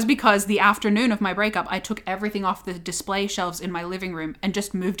 That was because the afternoon of my breakup, I took everything off the display shelves in my living room and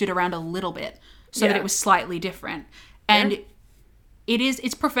just moved it around a little bit so that it was slightly different. And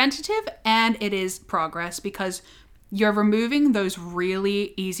it's preventative and it is progress because you're removing those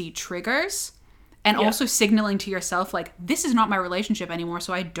really easy triggers. And also signaling to yourself, like, this is not my relationship anymore,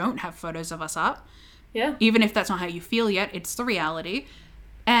 so I don't have photos of us up. Yeah. Even if that's not how you feel yet, it's the reality.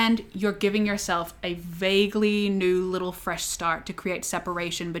 And you're giving yourself a vaguely new little fresh start to create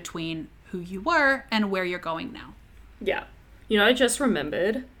separation between who you were and where you're going now. Yeah. You know, I just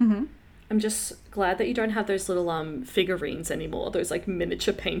remembered. I'm just glad that you don't have those little figurines anymore. Those, like,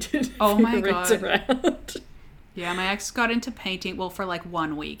 miniature painted figurines around. Yeah, my ex got into painting. Well, for like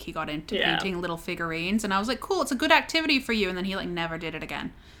 1 week, he got into painting little figurines, and I was like, "Cool, it's a good activity for you." And then he like never did it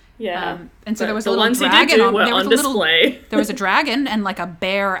again. Yeah, and so there was a little dragon on display. There was a dragon and like a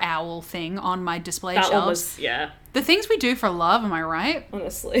bear owl thing on my display shelves. One was, the things we do for love. Am I right?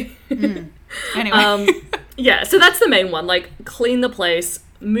 Honestly. Anyway, so that's the main one. Like, clean the place,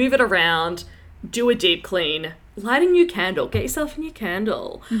 move it around, do a deep clean, light a new candle, get yourself a new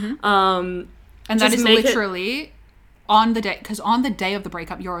candle. And that is literally on the day, because on the day of the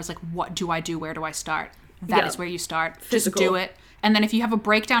breakup, you're always like, what do I do? Where do I start? That is where you start. Physical. Just do it. And then if you have a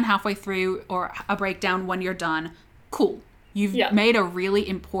breakdown halfway through or a breakdown when you're done, cool. You've made a really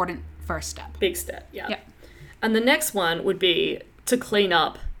important first step. Big step, yeah. And the next one would be to clean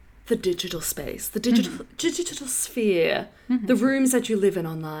up the digital space, the digital sphere, the rooms that you live in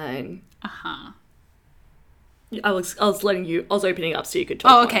online. I was opening up so you could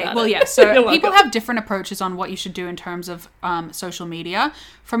talk. Oh, okay. Well, yeah. So You're people welcome. have different approaches on what you should do in terms of social media.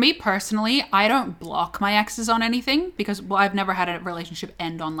 For me personally, I don't block my exes on anything because, well, I've never had a relationship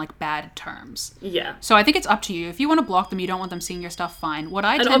end on like bad terms. Yeah. So I think it's up to you. If you want to block them, you don't want them seeing your stuff, fine. What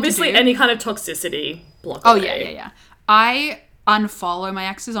I And tend obviously to do, any kind of toxicity, block oh away. yeah. I unfollow my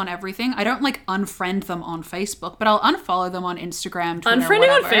exes on everything. I don't like unfriend them on Facebook, but I'll unfollow them on Instagram, Twitter,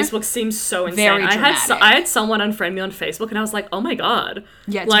 Unfriending on whatever. Facebook seems so insane. Very I dramatic. had someone unfriend me on Facebook, and I was like, "Oh my god!"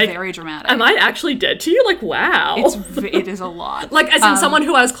 Yeah, it's like, very dramatic. Am I actually dead to you? Like, wow. It is a lot. Like, as in someone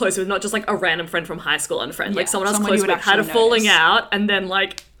who I was close with, not just like a random friend from high school unfriend. Like someone I was someone you close would with had a actually falling notice. out, and then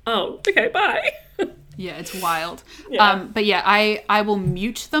like, oh, okay, bye. Yeah, it's wild. Yeah. But yeah, I will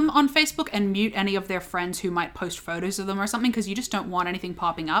mute them on Facebook and mute any of their friends who might post photos of them or something because you just don't want anything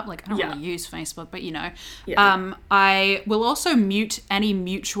popping up. Like, I don't Yeah. really use Facebook, but you know. Yeah. I will also mute any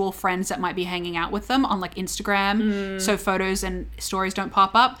mutual friends that might be hanging out with them on like Instagram so photos and stories don't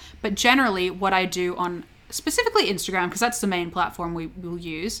pop up. But generally what I do on specifically Instagram, because that's the main platform we will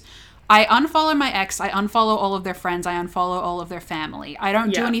use, I unfollow my ex, I unfollow all of their friends, I unfollow all of their family. I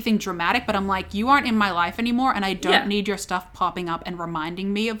don't do Yeah. anything dramatic, but I'm like, you aren't in my life anymore, and I don't Yeah. need your stuff popping up and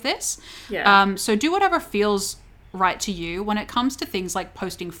reminding me of this. Yeah. So do whatever feels right to you. When it comes to things like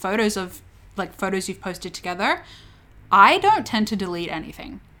posting photos of, like, photos you've posted together, I don't tend to delete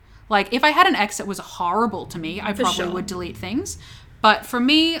anything. Like, if I had an ex that was horrible to me, I probably sure. would delete things. But for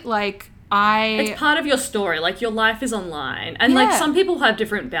me, like, It's part of your story. Like, your life is online. And, like, Yeah. some people have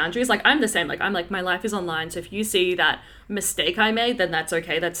different boundaries. Like, I'm the same. Like, I'm like, my life is online. So if you see that mistake I made, then that's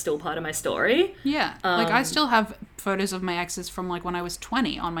okay. That's still part of my story. Yeah. Like, I still have photos of my exes from, like, when I was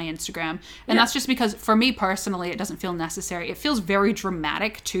 20 on my Instagram. And Yeah. that's just because, for me personally, it doesn't feel necessary. It feels very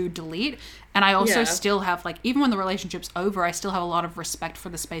dramatic to delete. And I also Yeah. still have, like, even when the relationship's over, I still have a lot of respect for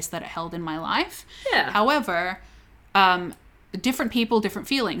the space that it held in my life. Yeah. However, different people, different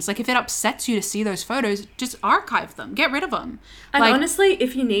feelings. Like, if it upsets you to see those photos, just archive them. Get rid of them. And like, honestly,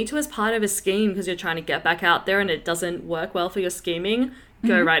 if you need to as part of a scheme because you're trying to get back out there and it doesn't work well for your scheming,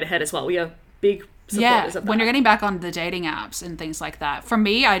 go right ahead as well. We are big supporters of that. when you're getting back on the dating apps and things like that. For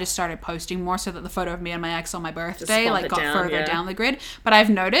me, I just started posting more so that the photo of me and my ex on my birthday bump like it got down, further yeah. down the grid. But I've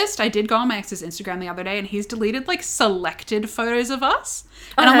noticed, I did go on my ex's Instagram the other day and he's deleted like selected photos of us.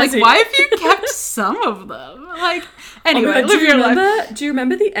 And I'm has like, he? why have you kept some of them? Like, anyway, Oh my God, live your life. do you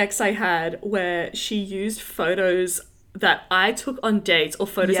remember the ex I had where she used photos that I took on dates or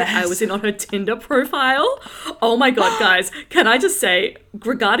photos that I Yes. was in on her Tinder profile? Oh my God, guys. Can I just say,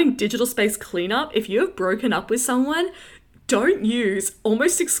 regarding digital space cleanup, if you have broken up with someone, don't use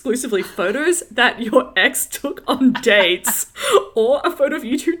almost exclusively photos that your ex took on dates or a photo of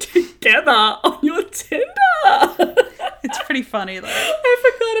you two together on your Tinder. It's pretty funny though.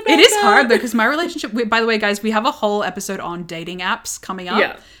 I forgot about It is that. hard though, because my relationship, by the way, guys, we have a whole episode on dating apps coming up.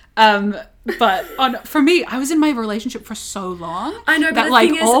 Yeah. But for me, I was in my relationship for so long. I know, but that the like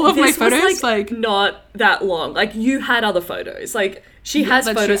thing is, all of my this was, photos, like not that long. Like, you had other photos. Like, she has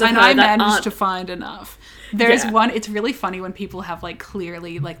that's photos true. of and her I that managed aren't. to find enough. There's Yeah. one. It's really funny when people have like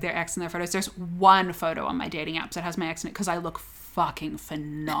clearly like their ex in their photos. There's one photo on my dating apps that has my ex in it because I look fucking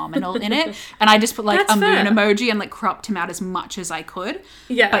phenomenal in it, and I just put like That's a moon fair. emoji and like cropped him out as much as I could.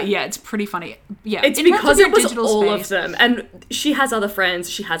 Yeah. But yeah, it's pretty funny. Yeah, It's in terms because of your it was digital all space, of them, and she has other friends.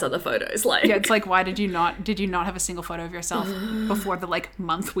 She has other photos. Like, Yeah, it's like, why did you not have a single photo of yourself before the like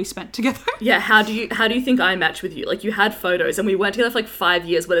month we spent together? yeah. How do you think I match with you? Like, you had photos, and we went together for like 5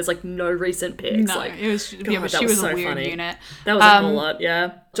 years, where there's like no recent pics. No, like, it was God, but that she was so a weird funny. unit. That was a whole lot,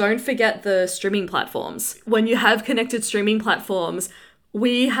 yeah. Don't forget the streaming platforms. When you have connected streaming platforms,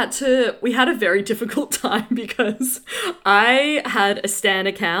 we had a very difficult time because I had a Stan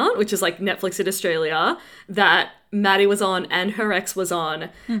account, which is like Netflix in Australia, that Maddie was on and her ex was on.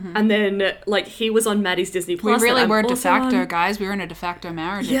 And then like he was on Maddie's Disney We Plus. really and I'm were de also facto on- guys. We were in a de facto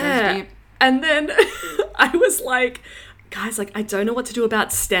marriage. It goes Yeah. deep. And then I was like, guys, like, I don't know what to do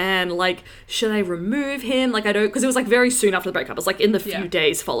about Stan. Like, should I remove him? Like, I don't, because it was like very soon after the breakup. It was like in the few Yeah.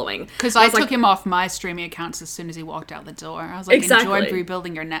 days following. Because I was took like, him off my streaming accounts as soon as he walked out the door. I was like, Exactly. enjoy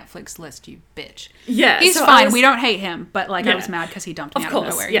rebuilding your Netflix list, you bitch. Yeah, He's so I fine. was- We don't hate him. But like, I Yeah. was mad because he dumped me Of out course,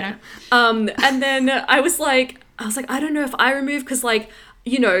 of nowhere, yeah. you know? And then I was like, I don't know if I remove, because like,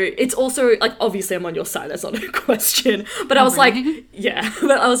 you know, it's also like, obviously I'm on your side, that's not a question, but I was really? like, yeah,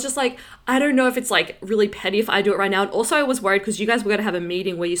 but I was just like, I don't know if it's like really petty if I do it right now. And also I was worried because you guys were going to have a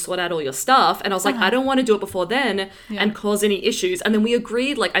meeting where you sort out all your stuff, and I was like, I don't want to do it before then and cause any issues. And then we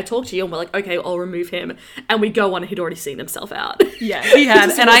agreed, like, I talked to you and we're like, okay, I'll remove him, and we go on and he'd already seen himself out. Yeah, he had.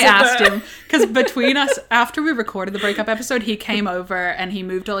 Just And I wasn't asked there. him, Because between us, after we recorded the breakup episode, he came over and he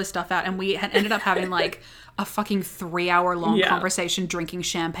moved all his stuff out, and we had ended up having like a fucking 3-hour long conversation, drinking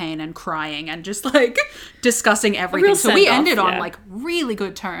champagne and crying and just like discussing everything. So we ended on like really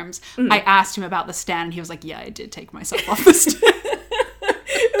good terms. I asked him about the stand and he was like, yeah, I did take myself off the stand.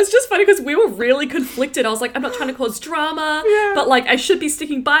 It was just funny because we were really conflicted. I was like, I'm not trying to cause drama, but like I should be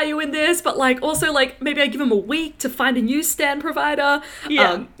sticking by you in this, but like also like maybe I give him a week to find a new stand provider. He'd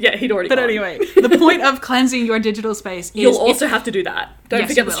already But gone. anyway, the point of cleansing your digital space is you'll also have to do that. Don't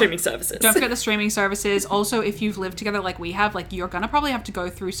forget the streaming services. Don't forget the streaming services. Also, if you've lived together like we have, like you're gonna probably have to go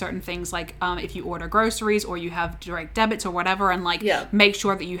through certain things, like if you order groceries or you have direct debits or whatever, and like make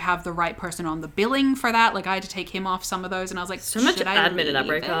sure that you have the right person on the billing for that. Like I had to take him off some of those, and I was like, so much admin in that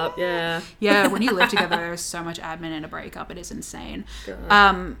breakup. Yeah, when you live together, there's so much admin in a breakup. It is insane.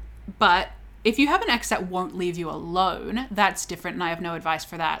 But if you have an ex that won't leave you alone, that's different, and I have no advice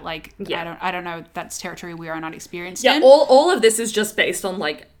for that. Like, I don't know. That's territory we are not experienced in. All of this is just based on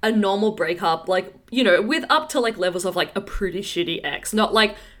like a normal breakup, like, you know, with up to like levels of like a pretty shitty ex, not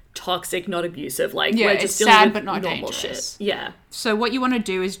like toxic, not abusive. Like, we're just dealing sad with but not normal dangerous. shit. Yeah. So what you want to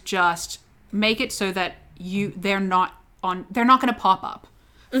do is just make it so that they're not going to pop up.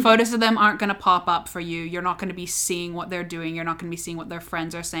 Photos of them aren't going to pop up for you. You're not going to be seeing what they're doing. You're not going to be seeing what their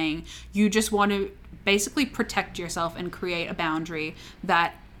friends are saying. You just want to basically protect yourself and create a boundary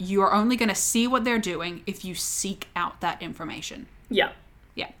that you're only going to see what they're doing if you seek out that information. Yeah.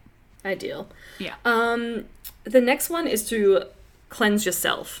 Ideal. Yeah. The next one is to cleanse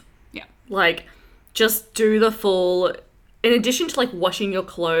yourself. Yeah. Like, just do the full... In addition to, like, washing your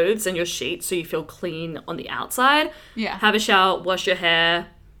clothes and your sheets so you feel clean on the outside, have a shower, wash your hair,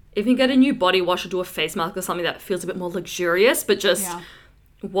 even get a new body wash or do a face mask or something that feels a bit more luxurious, but just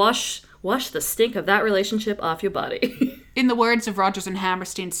wash the stink of that relationship off your body. In the words of Rodgers and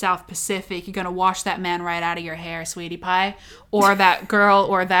Hammerstein, South Pacific, you're going to wash that man right out of your hair, sweetie pie, or that girl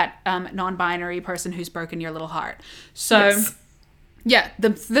or that non-binary person who's broken your little heart. So,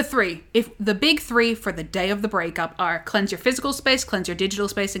 the three. If the big three for the day of the breakup are cleanse your physical space, cleanse your digital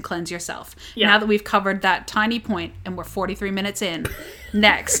space, and cleanse yourself. Yeah. Now that we've covered that tiny point and we're 43 minutes in,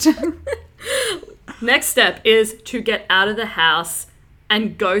 next. Next step is to get out of the house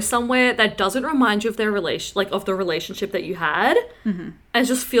and go somewhere that doesn't remind you of their of the relationship that you had, and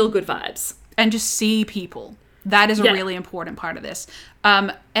just feel good vibes. And just see people. That is a really important part of this.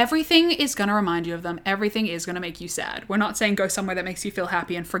 Everything is going to remind you of them. Everything is going to make you sad. We're not saying go somewhere that makes you feel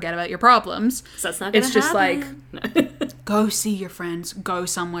happy and forget about your problems. So that's not going to happen. It's just like, go see your friends, go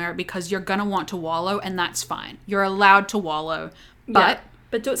somewhere, because you're going to want to wallow, and that's fine. You're allowed to wallow, but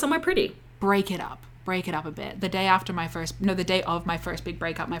do it somewhere pretty. Break it up a bit. The day of my first big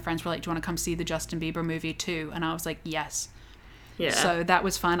breakup, my friends were like, do you want to come see the Justin Bieber movie too? And I was like, yes. Yeah. So that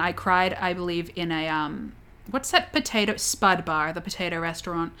was fun. I cried, I believe, in a, what's that Spud Bar, the potato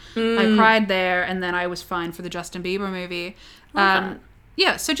restaurant. I cried there, and then I was fine for the Justin Bieber movie.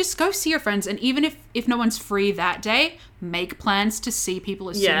 So just go see your friends, and even if no one's free that day, make plans to see people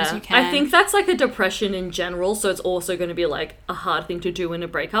as soon as you can. I think that's like a depression in general, so it's also going to be like a hard thing to do in a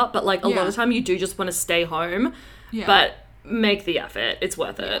breakup, but like a lot of time you do just want to stay home, but make the effort. It's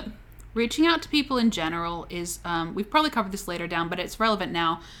worth it. Reaching out to people in general is, we've probably covered this later down, but it's relevant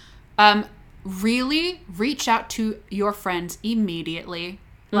now. Really reach out to your friends immediately.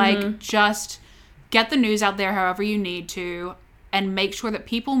 Like, just get the news out there however you need to, and make sure that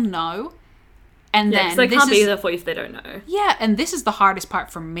people know. And then they can't be there for you if they don't know. Yeah, and this is the hardest part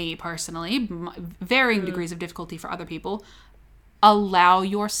for me personally, varying degrees of difficulty for other people. Allow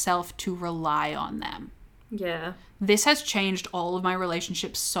yourself to rely on them. Yeah. This has changed all of my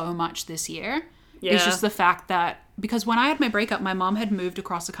relationships so much this year. Yeah. It's just the fact that, because when I had my breakup, my mom had moved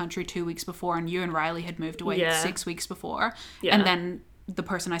across the country 2 weeks before, and you and Riley had moved away 6 weeks before. Yeah. And then the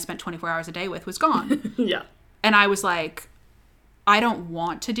person I spent 24 hours a day with was gone. And I was like, I don't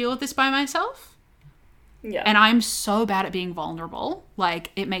want to deal with this by myself. Yeah. And I'm so bad at being vulnerable.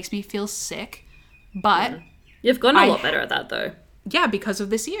 Like, it makes me feel sick. But you've gotten a lot better at that, though. Yeah, because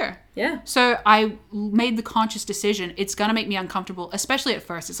of this year. Yeah. So I made the conscious decision. It's going to make me uncomfortable, especially at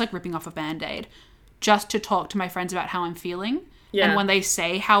first. It's like ripping off a Band-Aid. Just to talk to my friends about how I'm feeling. Yeah. And when they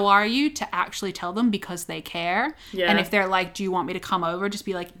say, how are you? To actually tell them, because they care. Yeah. And if they're like, do you want me to come over? Just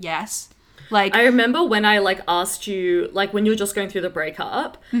be like, yes. Like, I remember when I like asked you, like when you were just going through the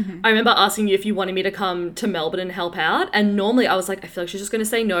breakup, I remember asking you if you wanted me to come to Melbourne and help out. And normally I was like, I feel like she's just going to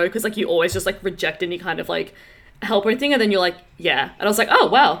say no. Because like you always just like reject any kind of like help or anything. And then you're like, yeah. And I was like, oh,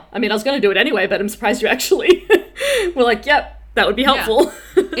 wow. I mean, I was going to do it anyway, but I'm surprised you actually were like, yep, that would be helpful.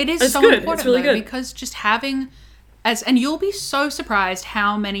 Yeah. It is so good. Important, it's really good. Because just having, and you'll be so surprised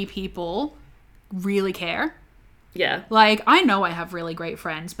how many people really care. Yeah. Like, I know I have really great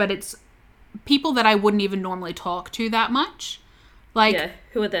friends, but it's people that I wouldn't even normally talk to that much. Like, Yeah.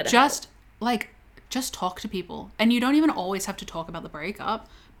 Who are there to just, like, just talk to people. And you don't even always have to talk about the breakup,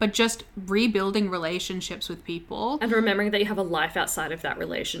 but just rebuilding relationships with people. And remembering that you have a life outside of that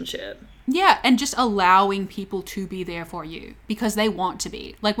relationship. Yeah, and just allowing people to be there for you because they want to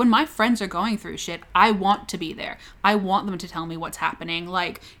be. Like, when my friends are going through shit, I want to be there. I want them to tell me what's happening.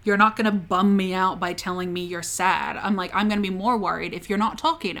 Like, you're not going to bum me out by telling me you're sad. I'm going to be more worried if you're not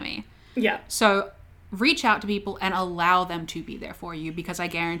talking to me. Yeah. So reach out to people and allow them to be there for you because I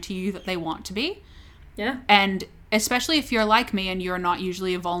guarantee you that they want to be. Yeah. And especially if you're like me and you're not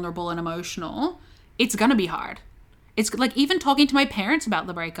usually vulnerable and emotional, it's going to be hard. It's like even talking to my parents about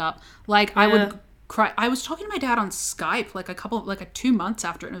the breakup, like I would cry. I was talking to my dad on Skype like 2 months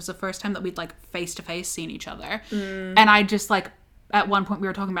after it. And it was the first time that we'd like face to face seen each other. And I just like, at one point we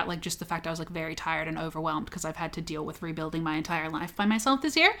were talking about like just the fact I was like very tired and overwhelmed because I've had to deal with rebuilding my entire life by myself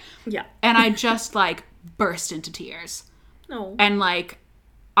this year. Yeah. And I just like burst into tears. Oh. And like,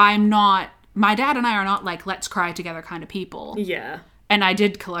 my dad and I are not like, let's cry together kind of people. Yeah. And I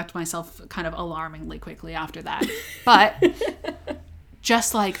did collect myself kind of alarmingly quickly after that. But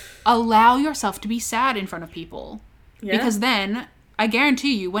just like allow yourself to be sad in front of people. Yeah. Because then I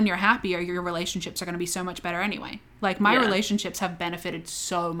guarantee you when you're happier, your relationships are going to be so much better anyway. Like my relationships have benefited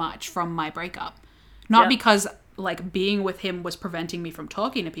so much from my breakup. Not because like being with him was preventing me from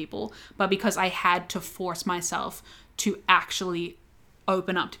talking to people, but because I had to force myself to actually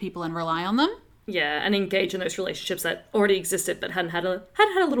open up to people and rely on them. Yeah, and engage in those relationships that already existed but hadn't had a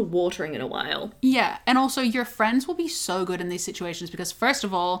little watering in a while. Yeah, and also your friends will be so good in these situations because first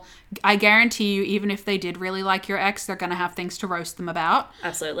of all, I guarantee you, even if they did really like your ex, they're going to have things to roast them about.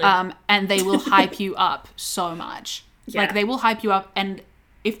 Absolutely. And they will hype you up so much. Yeah. Like they will hype you up, and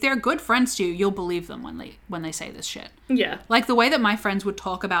if they're good friends to you, you'll believe them when they say this shit. Yeah. Like the way that my friends would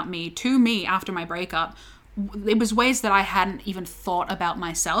talk about me to me after my breakup, it was ways that I hadn't even thought about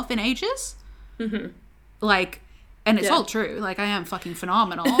myself in ages. Mm-hmm. Like, and it's all true. Like, I am fucking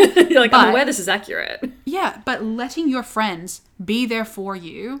phenomenal. You're like, I'm aware this is accurate. Yeah, but letting your friends be there for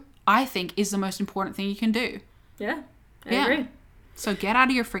you, I think, is the most important thing you can do. Yeah, I agree. So get out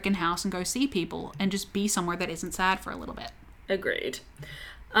of your freaking house and go see people and just be somewhere that isn't sad for a little bit. Agreed.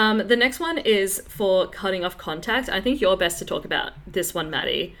 The next one is for cutting off contact. I think you're best to talk about this one,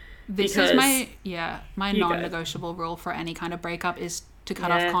 Maddie. This is my non-negotiable rule for any kind of breakup is to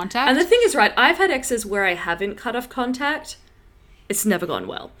cut off contact. And the thing is, right, I've had exes where I haven't cut off contact. It's never gone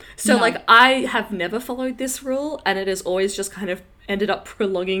well. So, like, I have never followed this rule, and it has always just kind of ended up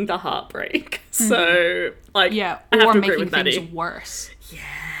prolonging the heartbreak. So, like, yeah, I have or to agree making with Maddie. things worse.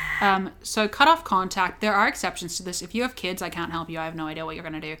 Yeah. So cut off contact. There are exceptions to this. If you have kids, I can't help you. I have no idea what you're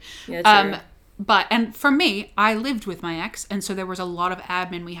going to do. Yeah, true. And for me, I lived with my ex, and so there was a lot of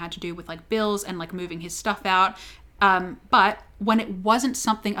admin we had to do with like bills and like moving his stuff out. But when it wasn't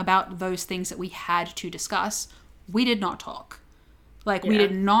something about those things that we had to discuss, we did not talk. Like we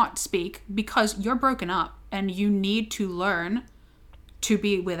did not speak because you're broken up and you need to learn to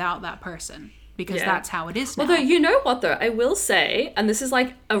be without that person because that's how it is now. Although, you know what though, I will say, and this is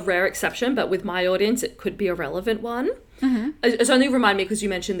like a rare exception, but with my audience, it could be a relevant one. Mm-hmm. It's only remind me because you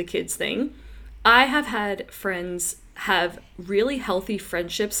mentioned the kids thing. I have had friends have really healthy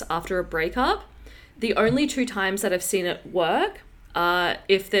friendships after a breakup. The only 2 times that I've seen it work,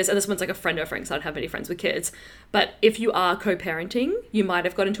 if there's, and this one's like a friend of a friend, because I don't have any friends with kids, but if you are co-parenting, you might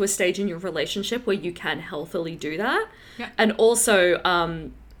have gotten to a stage in your relationship where you can healthily do that. Yeah. And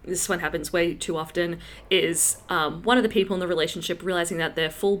also, this one happens way too often, is one of the people in the relationship realizing that they're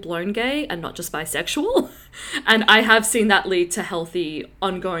full-blown gay and not just bisexual. And I have seen that lead to healthy,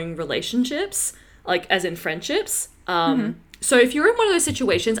 ongoing relationships, like as in friendships. So if you're in one of those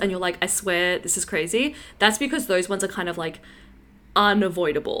situations and you're like, I swear this is crazy, that's because those ones are kind of like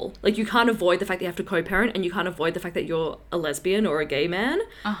unavoidable. Like you can't avoid the fact that you have to co-parent, and you can't avoid the fact that you're a lesbian or a gay man.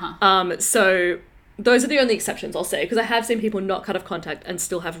 So those are the only exceptions I'll say, because I have seen people not cut off contact and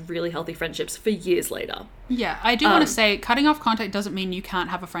still have really healthy friendships for years later. Yeah, I do want to say cutting off contact doesn't mean you can't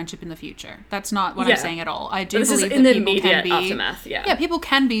have a friendship in the future. That's not what I'm saying at all. I do this believe is in that the people immediate can be aftermath. Yeah, people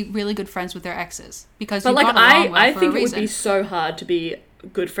can be really good friends with their exes because but you like got along well I for think a it reason. would be so hard to be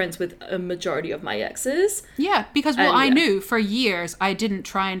good friends with a majority of my exes. Yeah, because I knew for years I didn't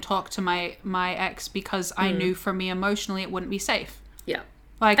try and talk to my ex because I knew for me emotionally it wouldn't be safe. Yeah.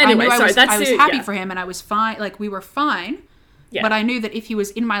 Like, anyway, I was happy for him and I was fine. Like, we were fine. Yeah. But I knew that if he was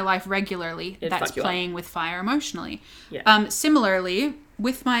in my life regularly, that's playing with fire emotionally. Yeah. Similarly,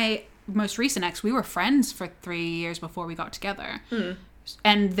 with my most recent ex, we were friends for 3 years before we got together.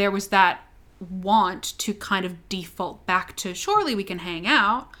 And there was that want to kind of default back to surely we can hang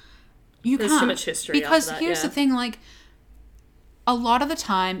out, you can't. There's too much history because after that, here's the thing, like, a lot of the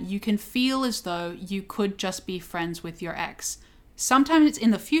time you can feel as though you could just be friends with your ex. Sometimes in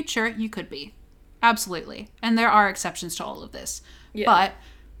the future you could be. Absolutely. And there are exceptions to all of this. Yeah. But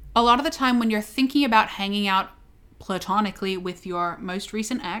a lot of the time when you're thinking about hanging out platonically with your most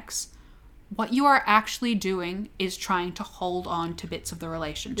recent ex, what you are actually doing is trying to hold on to bits of the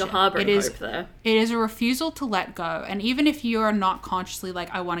relationship. You're harboring hope there. It is a refusal to let go. And even if you're not consciously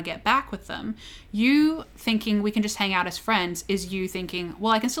like, I want to get back with them, you thinking we can just hang out as friends is you thinking,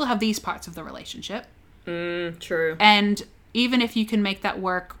 well, I can still have these parts of the relationship. True. And even if you can make that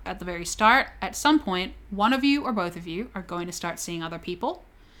work at the very start, at some point, one of you or both of you are going to start seeing other people.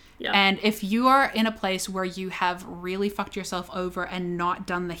 Yeah. And if you are in a place where you have really fucked yourself over and not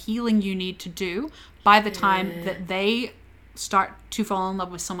done the healing you need to do by the time that they start to fall in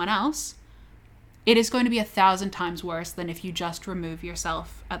love with someone else, it is going to be 1,000 times worse than if you just remove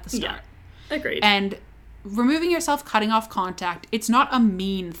yourself at the start. Yeah. Agreed. And removing yourself, cutting off contact, it's not a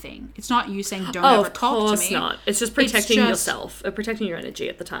mean thing. It's not you saying don't ever talk to me. Of course not. It's just protecting yourself, protecting your energy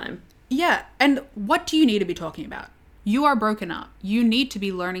at the time. Yeah. And what do you need to be talking about? You are broken up. You need to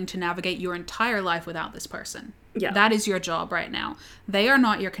be learning to navigate your entire life without this person. Yeah. That is your job right now. They are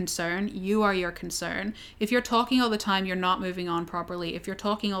not your concern. You are your concern. If you're talking all the time, you're not moving on properly. If you're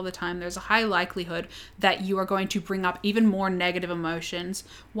talking all the time, there's a high likelihood that you are going to bring up even more negative emotions.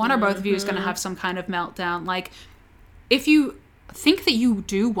 One or both of you is going to have some kind of meltdown. Like, if you think that you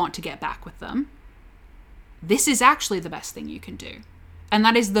do want to get back with them, this is actually the best thing you can do. And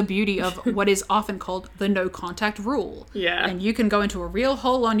that is the beauty of what is often called the no contact rule. Yeah. And you can go into a real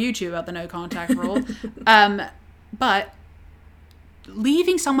hole on YouTube about the no contact rule. But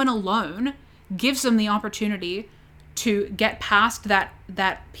leaving someone alone gives them the opportunity to get past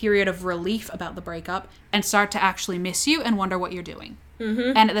that period of relief about the breakup and start to actually miss you and wonder what you're doing.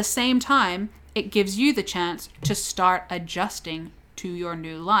 Mm-hmm. And at the same time, it gives you the chance to start adjusting to your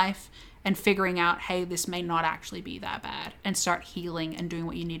new life and figuring out, hey, this may not actually be that bad, and start healing and doing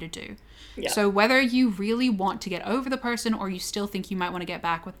what you need to do. Yeah. So whether you really want to get over the person or you still think you might want to get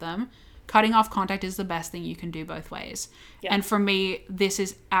back with them, cutting off contact is the best thing you can do both ways. Yeah. And for me, this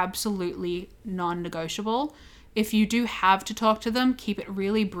is absolutely non-negotiable. If you do have to talk to them, keep it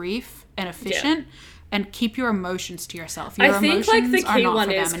really brief and efficient, and keep your emotions to yourself. Your I think like the key one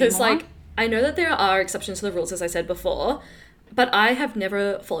is because like I know that there are exceptions to the rules, as I said before, but I have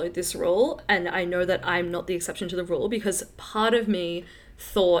never followed this rule, and I know that I'm not the exception to the rule because part of me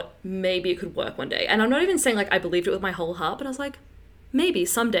thought maybe it could work one day. And I'm not even saying like I believed it with my whole heart, but I was like, maybe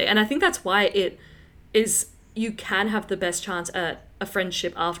someday. And I think that's why it is, you can have the best chance at a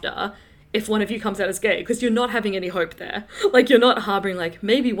friendship after if one of you comes out as gay, because you're not having any hope there. Like, you're not harboring like,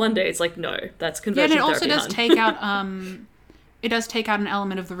 maybe one day. It's like, no, that's conversion therapy. Yeah, and it also does take out... It does take out an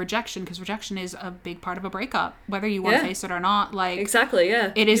element of the rejection, because rejection is a big part of a breakup, whether you want to face it or not. Like, exactly,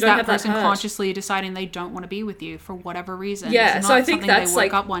 yeah. It is that person consciously deciding they don't want to be with you for whatever reason. Yeah, it's so not I think something that's they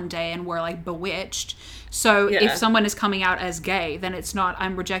woke up one day and were like bewitched. So if someone is coming out as gay, then it's not,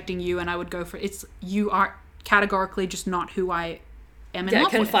 I'm rejecting you and I would go for, it's, you are categorically just not who I am in love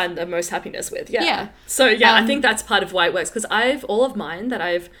can with. Find the most happiness with. Yeah. So I think that's part of why it works, because all of mine that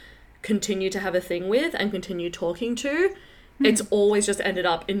I've continued to have a thing with and continue talking to, it's always just ended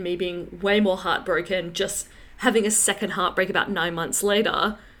up in me being way more heartbroken, just having a second heartbreak about 9 months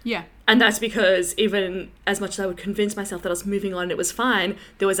later. Yeah. And that's because even as much as I would convince myself that I was moving on and it was fine,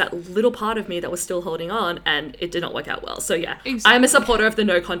 there was that little part of me that was still holding on, and it did not work out well. So exactly. I'm a supporter of the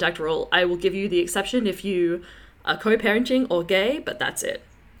no contact rule. I will give you the exception if you are co-parenting or gay, but that's it.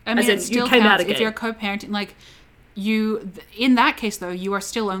 I mean, it still counts if you're co-parenting, like... You, in that case though, you are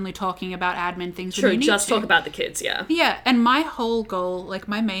still only talking about admin things. True, when you need just to. Talk about the kids, yeah. Yeah, and my whole goal, like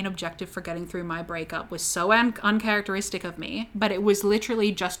my main objective for getting through my breakup was so uncharacteristic of me, but it was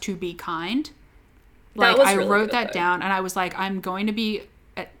literally just to be kind. Like, I wrote that down, and I was like, I'm going to be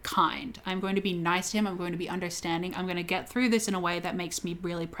kind. I'm going to be nice to him. I'm going to be understanding. I'm going to get through this in a way that makes me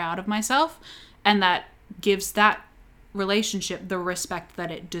really proud of myself, and that gives that relationship the respect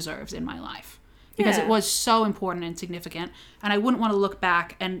that it deserves in my life. Because it was so important and significant, and I wouldn't want to look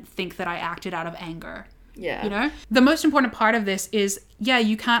back and think that I acted out of anger. Yeah. You know? The most important part of this is,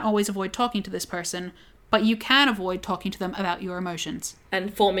 you can't always avoid talking to this person, but you can avoid talking to them about your emotions.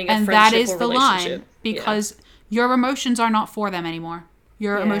 And forming a friendship or relationship. And that is the line, because your emotions are not for them anymore.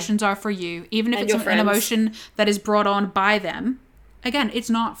 Your emotions are for you. Even if it's an emotion that is brought on by them, again, it's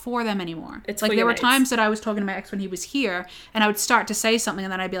not for them anymore. It's like, for there were mates. times that I was talking to my ex when he was here, and I would start to say something,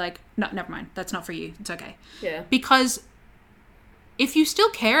 and then I'd be like, no, never mind. That's not for you. It's okay. Yeah. Because if you still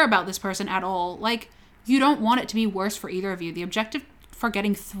care about this person at all, like, you don't want it to be worse for either of you. The objective for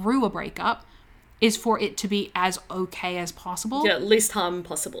getting through a breakup is for it to be as okay as possible. Yeah, least harm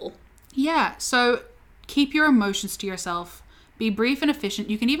possible. Yeah, so keep your emotions to yourself. Be brief and efficient.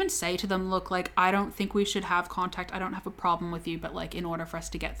 You can even say to them, look, like, I don't think we should have contact. I don't have a problem with you, but, like, in order for us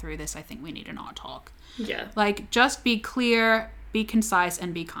to get through this, I think we need to not talk. Yeah. Like, just be clear, be concise,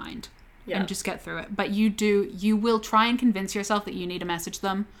 and be kind. Yeah. And just get through it. But you will try and convince yourself that you need to message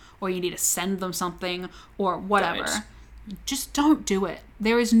them, or you need to send them something, or whatever. Just don't do it.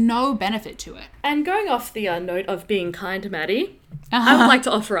 There is no benefit to it. And going off the note of being kind, Maddie, I would like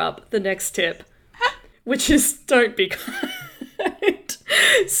to offer up the next tip, which is don't be kind.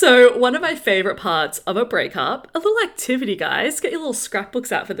 So one of my favorite parts of a breakup, a little activity, guys, get your little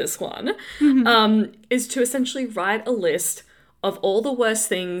scrapbooks out for this one, is to essentially write a list of all the worst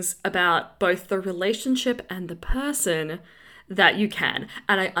things about both the relationship and the person that you can.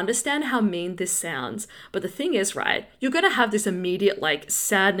 And I understand how mean this sounds, but the thing is, right, you're going to have this immediate, like,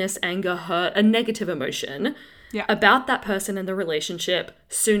 sadness, anger, hurt, a negative emotion about that person and the relationship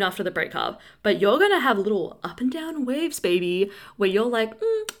soon after the breakup. But you're going to have little up and down waves, baby, where you're like,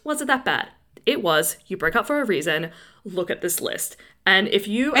 was it that bad? It was. You broke up for a reason. Look at this list. And if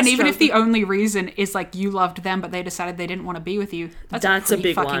you even if the only reason is, like, you loved them but they decided they didn't want to be with you, that's a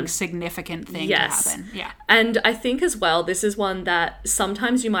big fucking significant thing to happen. Yeah. And I think as well, this is one that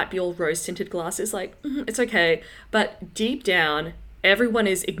sometimes you might be all rose-tinted glasses, like, it's okay. But deep down, everyone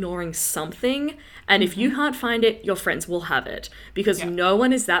is ignoring something. And if you can't find it, your friends will have it. Because no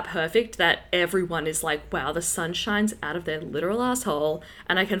one is that perfect that everyone is like, wow, the sun shines out of their literal asshole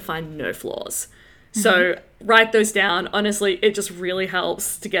and I can find no flaws. So write those down. Honestly, it just really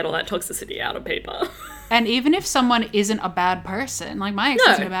helps to get all that toxicity out of paper. And even if someone isn't a bad person, like my ex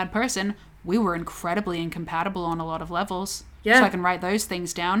isn't a bad person, we were incredibly incompatible on a lot of levels. Yeah. So I can write those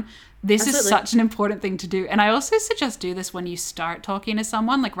things down. This is such an important thing to do. And I also suggest do this when you start talking to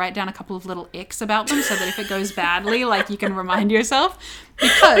someone, like write down a couple of little icks about them so that if it goes badly, like you can remind yourself.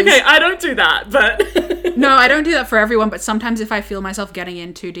 Because okay, I don't do that, but no, I don't do that for everyone, but sometimes if I feel myself getting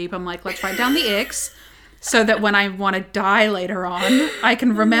in too deep, I'm like, let's write down the icks so that when I want to die later on, I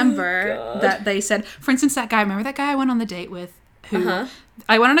can remember that they said, for instance, remember that guy I went on the date with who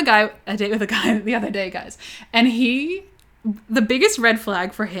I went on a date with a guy the other day, guys. And the biggest red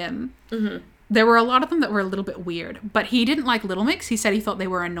flag for him, there were a lot of them that were a little bit weird, but he didn't like Little Mix. He said he thought they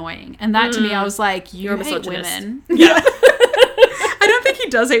were annoying. And that to me, I was like, you hate women. Yeah. I don't think he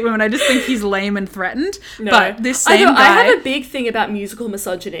does hate women. I just think he's lame and threatened. No. But this same guy... I have a big thing about musical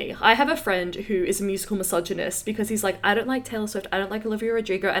misogyny. I have a friend who is a musical misogynist because he's like, I don't like Taylor Swift, I don't like Olivia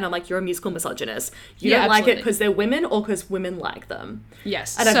Rodrigo, and I'm like, you're a musical misogynist. You don't like it because they're women or because women like them.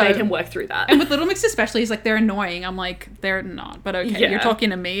 Yes. And I've made him work through that. And with Little Mix especially, he's like, they're annoying. I'm like, they're not, but okay. You're talking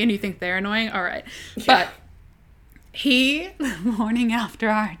to me and you think they're annoying? All right. Yeah. But... the morning after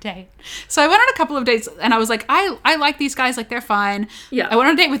our date. So I went on a couple of dates and I was like, I like these guys, like they're fine. Yeah. I went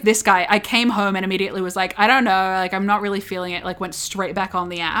on a date with this guy. I came home and immediately was like, I don't know, like I'm not really feeling it, like went straight back on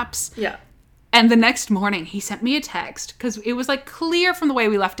the apps. Yeah. And the next morning he sent me a text because it was like clear from the way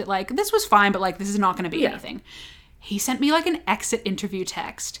we left it, like this was fine, but like this is not going to be anything. He sent me like an exit interview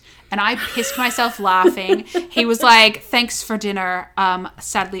text and I pissed myself laughing. He was like, thanks for dinner.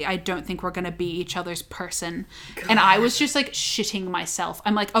 Sadly, I don't think we're going to be each other's person. God. And I was just like shitting myself.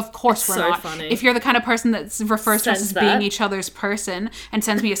 I'm like, of course we're not. Funny. If you're the kind of person that refers to us as being each other's person and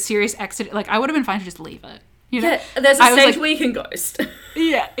sends me a serious exit, like I would have been fine to just leave it. You know? Yeah, there's a stage where you can ghost.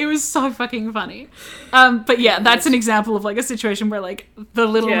 Yeah, it was so fucking funny. But yeah, that's an example of like a situation where like the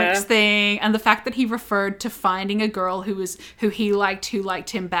Little Mix thing and the fact that he referred to finding a girl who he liked who liked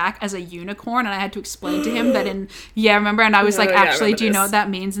him back as a unicorn, and I had to explain to him that remember, and I was like, actually, do you know what that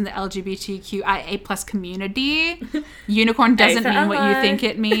means in the LGBTQIA+ community? Unicorn doesn't mean what you think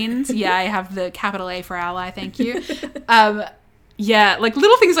it means. Yeah, I have the capital A for ally, thank you. Yeah, like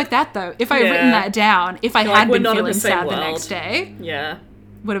little things like that, though. If I had written that down, if I had been feeling sad the next day,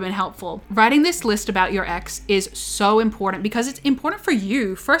 would have been helpful. Writing this list about your ex is so important because it's important for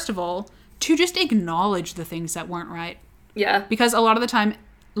you, first of all, to just acknowledge the things that weren't right. Yeah. Because a lot of the time,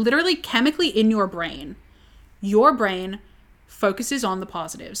 literally chemically in your brain focuses on the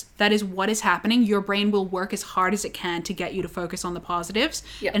positives. That is what is happening. Your brain will work as hard as it can to get you to focus on the positives.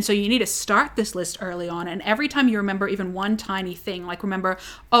 Yep. And so you need to start this list early on. And every time you remember even one tiny thing, like remember,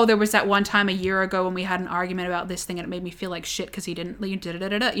 oh, there was that one time a year ago when we had an argument about this thing and it made me feel like shit because he didn't,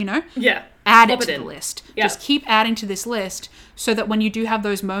 you know? Yeah. Add it to the list. Yeah. Just keep adding to this list so that when you do have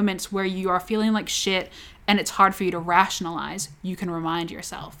those moments where you are feeling like shit and it's hard for you to rationalize, you can remind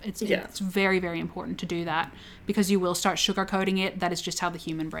yourself. It's very, very important to do that, because you will start sugarcoating it. That is just how the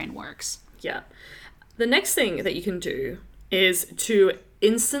human brain works. Yeah. The next thing that you can do is to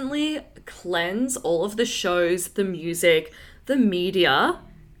instantly cleanse all of the shows, the music, the media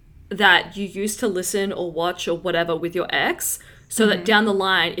that you used to listen or watch or whatever with your ex, so that down the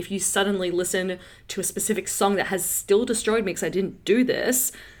line, if you suddenly listen to a specific song that has still destroyed me because I didn't do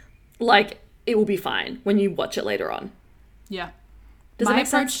this, like, it will be fine when you watch it later on. Yeah. Does My that make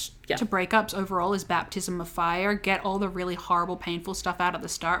approach sense? Yeah. to breakups overall is baptism of fire. Get all the really horrible, painful stuff out at the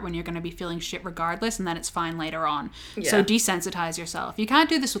start when you're going to be feeling shit regardless, and then it's fine later on. Yeah. So desensitize yourself. You can't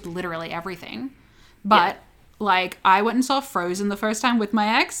do this with literally everything. But, like, I went and saw Frozen the first time with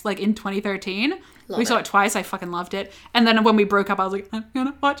my ex, like, in 2013. We saw it twice. I fucking loved it. And then when we broke up, I was like, I'm going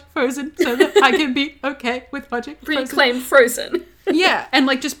to watch Frozen so that I can be okay with watching Frozen. Reclaim Frozen. Yeah, and,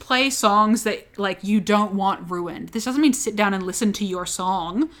 like, just play songs that, like, you don't want ruined. This doesn't mean sit down and listen to your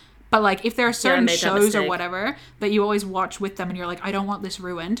song, but, like, if there are certain shows or whatever that you always watch with them and you're like, I don't want this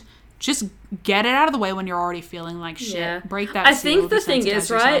ruined, just get it out of the way when you're already feeling like shit. Yeah. Break that I seal, think the thing desensitize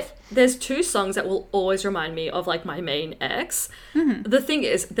is, right, yourself. there's two songs that will always remind me of, like, my main ex. The thing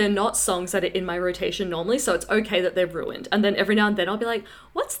is, they're not songs that are in my rotation normally, so it's okay that they're ruined. And then every now and then I'll be like,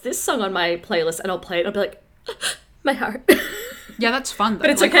 what's this song on my playlist? And I'll play it and I'll be like, my heart. Yeah, that's fun, though.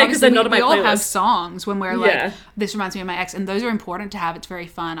 But it's okay, 'cause they're not on my We all playlist. have songs when we're like, Yeah. this reminds me of my ex, and those are important to have. It's very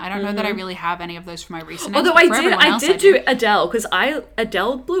fun. I don't know that I really have any of those for my recent ex, Although but I for did, everyone else, do Adele, because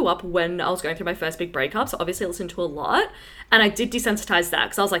Adele blew up when I was going through my first big breakup, so obviously I listened to a lot, and I did desensitize that,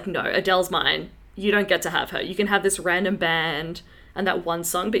 because I was like, no, Adele's mine. You don't get to have her. You can have this random band and that one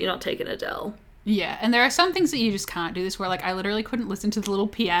song, but you're not taking Adele. Yeah, and there are some things that you just can't do this, where, like, I literally couldn't listen to the little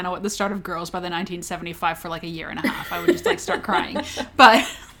piano at the start of Girls by the 1975 for, like, a year and a half. I would just, like, start crying. But,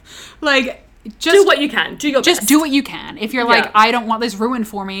 like, just Do what you can. Do your just best. do what you can. If you're like, Yeah. I don't want this ruined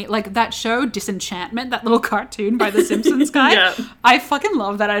for me, like that show Disenchantment, that little cartoon by the Simpsons guy. Yeah. I fucking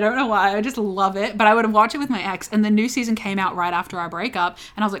love that. I don't know why. I just love it. But I would watch it with my ex, and the new season came out right after our breakup,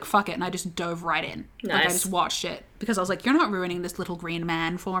 and I was like, fuck it, and I just dove right in. Like, I Nice. just watched it because I was like, you're not ruining this little green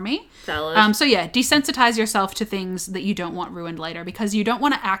man for me. Valid. So yeah, desensitize yourself to things that you don't want ruined later, because you don't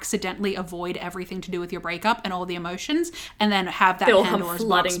want to accidentally avoid everything to do with your breakup and all the emotions, and then have that They all come Pandora's box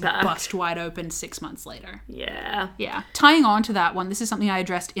flooding back. bust wide open 6 months later. Yeah. Yeah. Tying on to that one, this is something I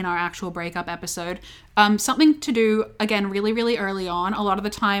addressed in our actual breakup episode. Something to do, again, really, really early on. A lot of the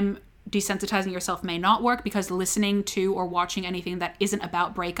time, desensitizing yourself may not work, because listening to or watching anything that isn't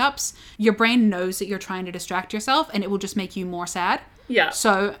about breakups, your brain knows that you're trying to distract yourself, and it will just make you more sad. Yeah.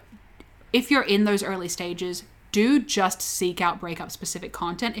 So if you're in those early stages, do just seek out breakup specific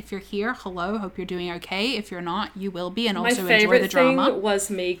content. If you're here, hello, hope you're doing okay. If you're not, you will be, and My also enjoy the favorite drama. thing was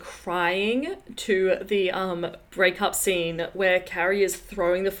me crying to the breakup scene where Carrie is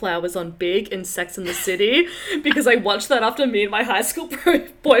throwing the flowers on Big in Sex and the City, because I watched that after me and my high school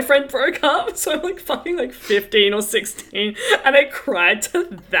boyfriend broke up. So I'm like fucking like 15 or 16, and I cried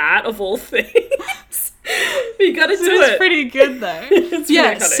to that of all things. You gotta do It's it. pretty good though. It's Yeah,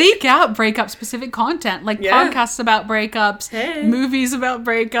 really funny. seek out breakup specific content, like Yeah. podcasts about breakups, Hey. movies about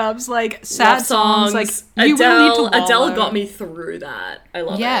breakups, like sad Love songs. Like you Adele, will need to wallow. Adele got me through that. I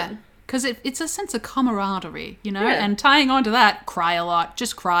love Yeah, it. because it's a sense of camaraderie, you know. Yeah. And tying on to that, cry a lot.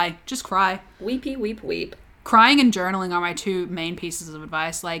 Just cry. Just cry. Weepy weep weep. Crying and journaling are my two main pieces of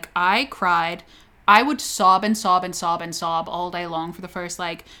advice. Like, I cried. I would sob and sob and sob and sob all day long for the first,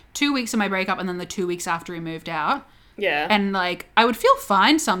 like, 2 weeks of my breakup, and then the 2 weeks after we moved out. Yeah. And, like, I would feel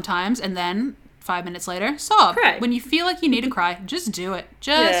fine sometimes, and then 5 minutes later, sob. Cry. When you feel like you need to cry, just do it.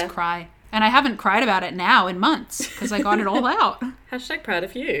 Just Yeah. cry. And I haven't cried about it now in months, because I got it all out. Hashtag proud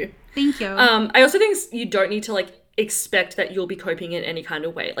of you. Thank you. I also think you don't need to, like, expect that you'll be coping in any kind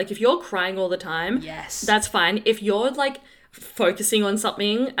of way. Like, if you're crying all the time, Yes. that's fine. If you're, like, focusing on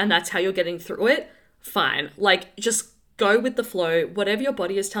something and that's how you're getting through it, fine. Like, just go with the flow. Whatever your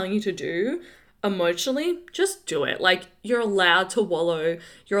body is telling you to do emotionally, just do it. Like, you're allowed to wallow.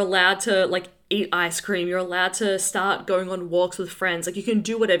 You're allowed to, like, eat ice cream. You're allowed to start going on walks with friends. Like, you can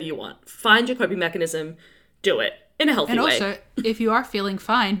do whatever you want. Find your coping mechanism. Do it in a healthy And way. also, if you are feeling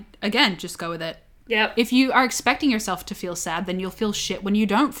fine, again, just go with it. Yep. If you are expecting yourself to feel sad, then you'll feel shit when you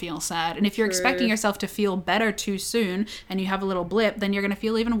don't feel sad. And if you're expecting yourself to feel better too soon and you have a little blip, then you're going to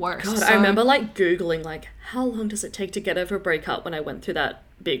feel even worse. God, So- I remember like Googling like how long does it take to get over a breakup when I went through that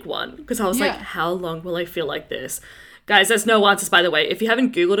big one, because I was like, Yeah. how long will I feel like this? Guys, there's no answers, by the way. If you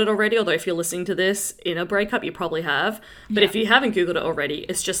haven't Googled it already, although if you're listening to this in a breakup, you probably have. But if you haven't Googled it already,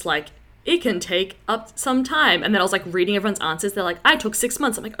 it's just like it can take up some time. And then I was like reading everyone's answers. They're like, I took 6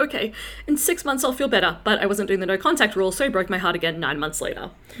 months. I'm like, okay, in 6 months I'll feel better. But I wasn't doing the no contact rule, so it broke my heart again 9 months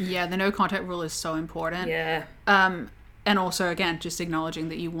later. Yeah, the no contact rule is so important. Yeah. And also, again, just acknowledging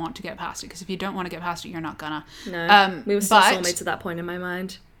that you want to get past it, because if you don't want to get past it, you're not gonna. No, we were still soulmates at that point in my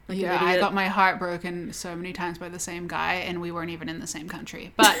mind. Like yeah, I got my heart broken so many times by the same guy, and we weren't even in the same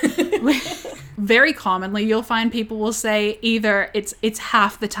country. But very commonly, you'll find people will say either it's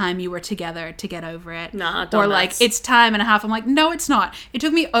half the time you were together to get over it, or like it's time and a half. I'm like, no, it's not. It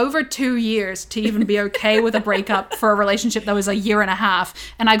took me over 2 years to even be okay with a breakup for a relationship that was a year and a half,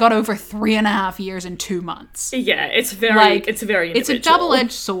 and I got over 3.5 years in 2 months. Yeah, it's very individual. It's a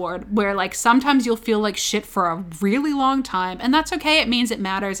double-edged sword where like sometimes you'll feel like shit for a really long time, and that's okay. It means it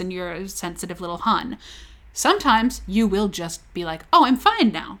matters and you're a sensitive little hun. Sometimes you will just be like, oh, I'm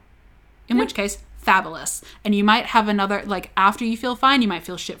fine now. In which case, fabulous. And you might have another, like, after you feel fine, you might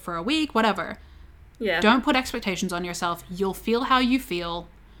feel shit for a week, whatever. Yeah. Don't put expectations on yourself. You'll feel how you feel.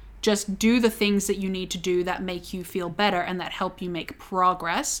 Just do the things that you need to do that make you feel better and that help you make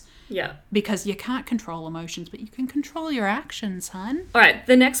progress. Yeah. Because you can't control emotions, but you can control your actions, hun. All right.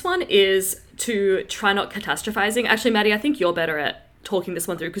 The next one is to try not catastrophizing. Actually, Maddie, I think you're better at talking this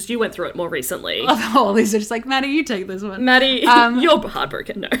one through because you went through it more recently. Oh, these are just like, Maddie, you take this one. Maddie, you're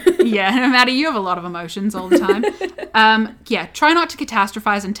heartbroken. No. Yeah, Maddie, you have a lot of emotions all the time. Yeah, try not to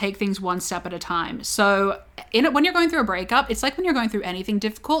catastrophize and take things one step at a time. So when you're going through a breakup, it's like when you're going through anything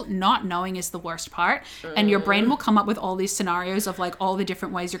difficult, not knowing is the worst part. And your brain will come up with all these scenarios of like all the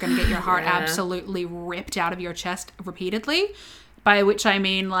different ways you're going to get your heart absolutely ripped out of your chest repeatedly. By which I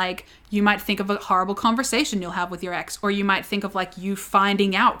mean, like, you might think of a horrible conversation you'll have with your ex, or you might think of, like, you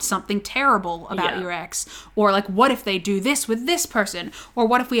finding out something terrible about your ex, or, like, what if they do this with this person, or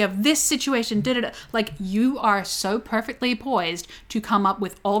what if we have this situation, Like, you are so perfectly poised to come up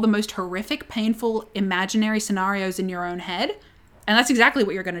with all the most horrific, painful, imaginary scenarios in your own head, and that's exactly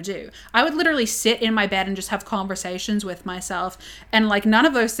what you're going to do. I would literally sit in my bed and just have conversations with myself, and, like, none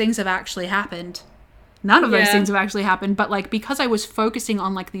of those things have actually happened. None of those things have actually happened, but like because I was focusing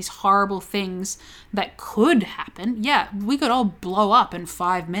on like these horrible things that could happen, we could all blow up in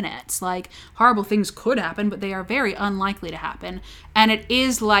 5 minutes. Like horrible things could happen, but they are very unlikely to happen. And it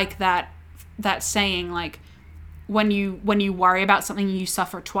is like that saying, like when you worry about something, you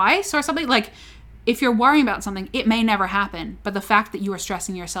suffer twice or something. Like if you're worrying about something, it may never happen. But the fact that you are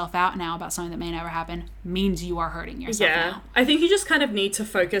stressing yourself out now about something that may never happen means you are hurting yourself now. I think you just kind of need to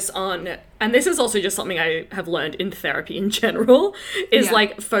focus on, and this is also just something I have learned in therapy in general, is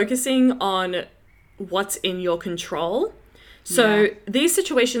like focusing on what's in your control. So these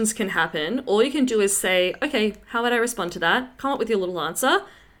situations can happen. All you can do is say, okay, how would I respond to that? Come up with your little answer,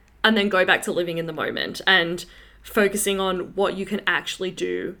 and then go back to living in the moment and focusing on what you can actually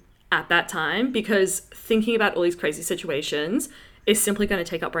do at that time, because thinking about all these crazy situations is simply going to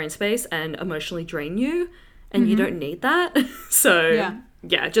take up brain space and emotionally drain you, and you don't need that. So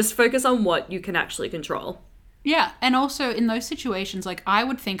just focus on what you can actually control. Yeah, and also in those situations, like I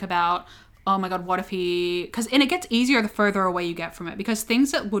would think about, oh my God, what if and it gets easier the further away you get from it, because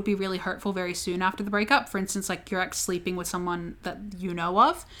things that would be really hurtful very soon after the breakup, for instance, like your ex sleeping with someone that you know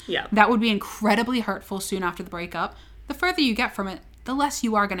of, that would be incredibly hurtful soon after the breakup. The further you get from it, the less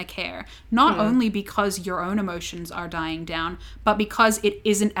you are going to care. Not only because your own emotions are dying down, but because it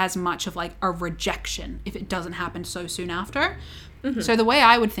isn't as much of like a rejection if it doesn't happen so soon after. So the way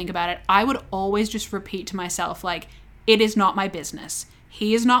I would think about it, I would always just repeat to myself, like, it is not my business.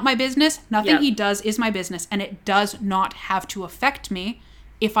 He is not my business. Nothing he does is my business. And it does not have to affect me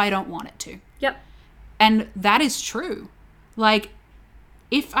if I don't want it to. Yep. And that is true. Like,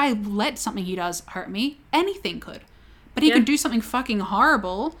 if I let something he does hurt me, anything could. But he could do something fucking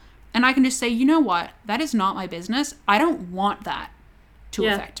horrible, and I can just say, you know what? That is not my business. I don't want that to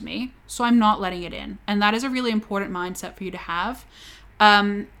affect me, so I'm not letting it in. And that is a really important mindset for you to have.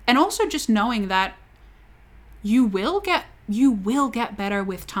 And also just knowing that you will get better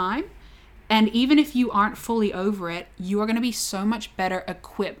with time. And even if you aren't fully over it, you are going to be so much better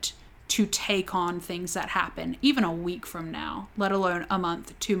equipped to take on things that happen even a week from now, let alone a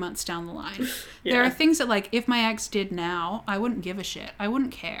month, 2 months down the line. There are things that, like, if my ex did now, I wouldn't give a shit. I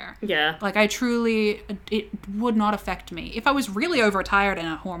wouldn't care. Yeah. Like, it would not affect me. If I was really overtired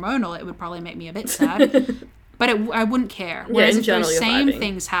and hormonal, it would probably make me a bit sad. But I wouldn't care. Whereas if those same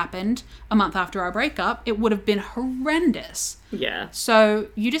things happened a month after our breakup, it would have been horrendous. Yeah. So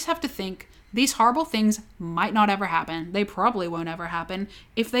you just have to think, these horrible things might not ever happen. They probably won't ever happen.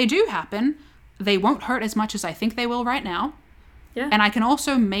 If they do happen, they won't hurt as much as I think they will right now. Yeah. And I can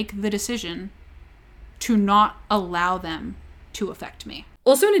also make the decision to not allow them to affect me.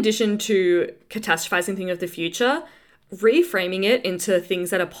 Also, in addition to catastrophizing things of the future, reframing it into things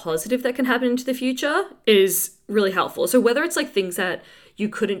that are positive that can happen into the future is really helpful. So whether it's like things that you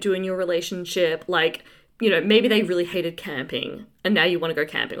couldn't do in your relationship, like, you know, maybe they really hated camping and now you want to go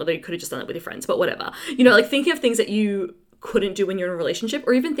camping, although you could have just done it with your friends, but whatever. You know, like thinking of things that you couldn't do when you're in a relationship,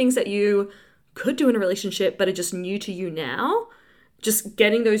 or even things that you could do in a relationship but are just new to you now. Just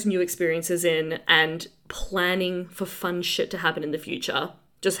getting those new experiences in and planning for fun shit to happen in the future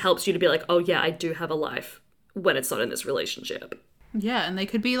just helps you to be like, oh yeah, I do have a life when it's not in this relationship. Yeah, and they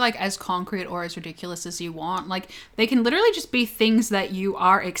could be like as concrete or as ridiculous as you want. Like they can literally just be things that you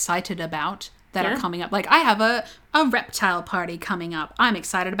are excited about that are coming up. Like I have a reptile party coming up. I'm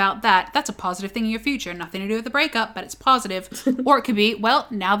excited about that. That's a positive thing in your future. Nothing to do with the breakup, but it's positive. Or it could be, well,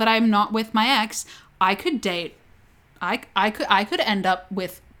 now that I'm not with my ex, I could date. I could end up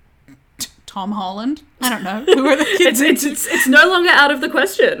with Tom Holland. I don't know. Who are the kids? It's no longer out of the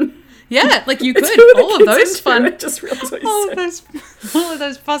question. Yeah, like you could. All of those fun. I just realized what you all of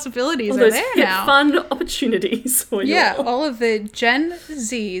those possibilities are there now. Fun opportunities for you. Yeah, all of the Gen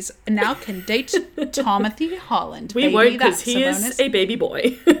Zs now can date Timothy Holland. We won't, because he is a baby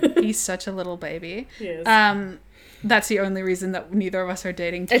boy. He's such a little baby. Yes. That's the only reason that neither of us are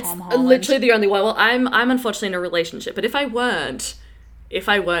dating Tom Holland. It's literally the only one. Well, I'm unfortunately in a relationship, but if I weren't,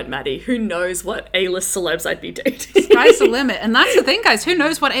 Maddie, who knows what A-list celebs I'd be dating? Sky's the limit. And that's the thing, guys. Who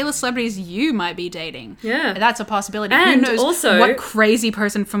knows what A-list celebrities you might be dating? Yeah. That's a possibility. And who knows also, what crazy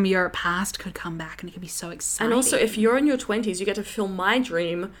person from your past could come back and it could be so exciting. And also, if you're in your 20s, you get to fulfill my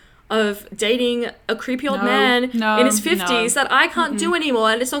dream of dating a creepy old man in his 50s that I can't do anymore,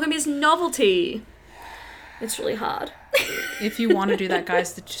 and it's not going to be his novelty. It's really hard. If you want to do that,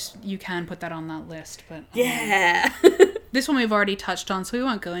 guys, you can put that on that list. But yeah. This one we've already touched on, so we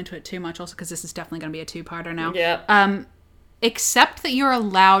won't go into it too much also because this is definitely going to be a two-parter now. Yeah. Accept that you're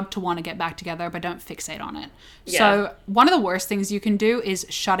allowed to want to get back together, but don't fixate on it. Yeah. So one of the worst things you can do is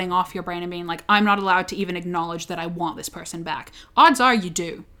shutting off your brain and being like, I'm not allowed to even acknowledge that I want this person back. Odds are you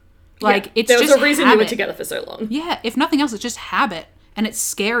do. Like, it's just there was a reason habit. you were together for so long. Yeah, if nothing else, it's just habit. And it's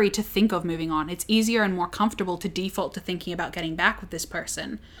scary to think of moving on. It's easier and more comfortable to default to thinking about getting back with this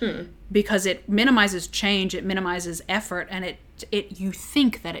person because it minimizes change, it minimizes effort, and it you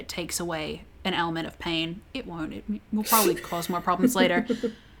think that it takes away an element of pain. It won't. It will probably cause more problems later.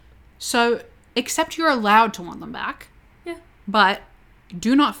 So accept you're allowed to want them back. Yeah. But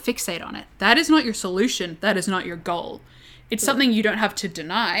do not fixate on it. That is not your solution. That is not your goal. It's something you don't have to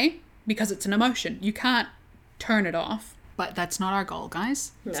deny because it's an emotion. You can't turn it off. But that's not our goal,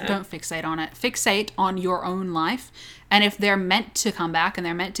 guys. No. So don't fixate on it. Fixate on your own life. And if they're meant to come back and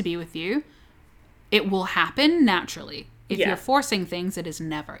they're meant to be with you, it will happen naturally. If you're forcing things, it's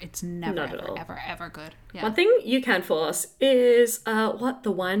never, ever good. Yeah. One thing you can force is what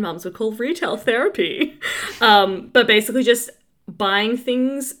the wine mums would call retail therapy. But basically just buying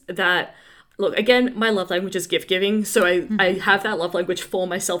things that... Look, again, my love language is gift giving, so I have that love language for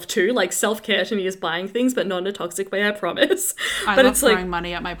myself too. Like, self-care to me is buying things, but not in a toxic way, I promise. I love throwing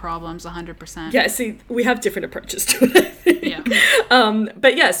money at my problems 100%. Yeah, see, we have different approaches to it, I think. Yeah.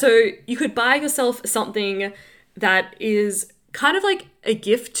 But yeah, so you could buy yourself something that is kind of like a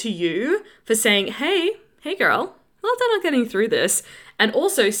gift to you for saying, hey girl, well done on getting through this. And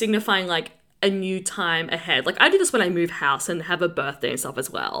also signifying like a new time ahead. Like I do this when I move house and have a birthday and stuff as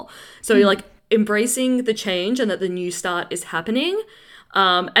well. So you're like embracing the change and that the new start is happening.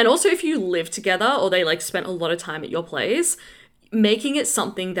 And also if you live together or they like spent a lot of time at your place, making it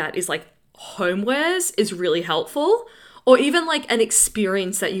something that is like homewares is really helpful. Or even like an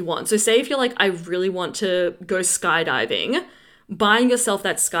experience that you want. So say if you're like, I really want to go skydiving, buying yourself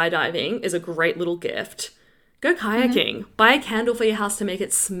that skydiving is a great little gift. Go kayaking. Buy a candle for your house to make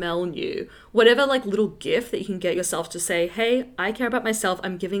it smell new. Whatever like little gift that you can get yourself to say, hey, I care about myself.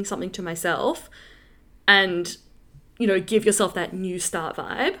 I'm giving something to myself. And, you know, give yourself that new start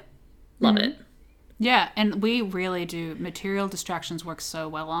vibe. Love it. Yeah, and we really do. Material distractions work so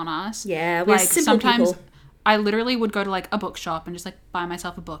well on us. Yeah, we're like simple people. I literally would go to like a bookshop and just like buy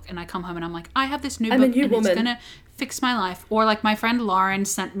myself a book, and I come home and I'm like, I have this new book and it's gonna fix my life. Or like my friend Lauren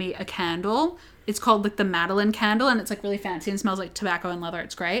sent me a candle. It's called like the Madeline candle, and it's like really fancy and smells like tobacco and leather.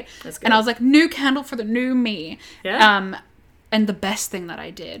 It's great. That's good. And I was like, new candle for the new me. Yeah. And the best thing that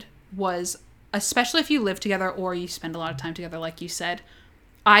I did was, especially if you live together or you spend a lot of time together, like you said,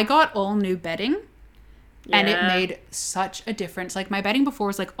 I got all new bedding. Yeah. And it made such a difference. Like my bedding before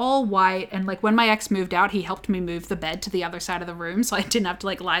was like all white, and like when my ex moved out, he helped me move the bed to the other side of the room so I didn't have to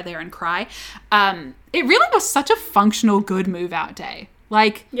like lie there and cry. It really was such a functional good move out day.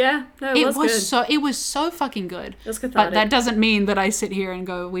 Like, Yeah, no, it was good. it was so fucking good. It was But cathartic. that doesn't mean that I sit here and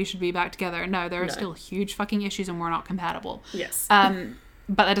go, we should be back together. No, there are still huge fucking issues and we're not compatible. Yes.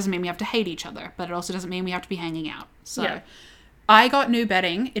 But that doesn't mean we have to hate each other. But it also doesn't mean we have to be hanging out. So Yeah. I got new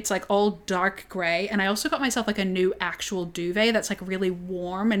bedding. It's like all dark grey. And I also got myself like a new actual duvet that's like really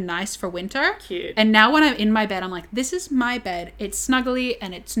warm and nice for winter. Cute. And now when I'm in my bed, I'm like, this is my bed. It's snuggly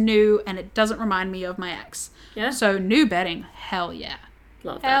and it's new and it doesn't remind me of my ex. Yeah. So new bedding, hell yeah.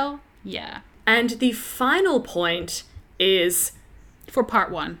 Love that. Hell yeah. And the final point is For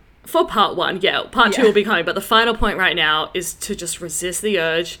part 1. for part 1. Yeah, part 2 Yeah. will be coming. But the final point right now is to just resist the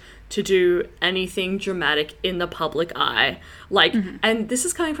urge to do anything dramatic in the public eye. Like, and this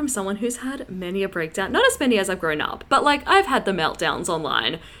is coming from someone who's had many a breakdown. Not as many as I've grown up, but like I've had the meltdowns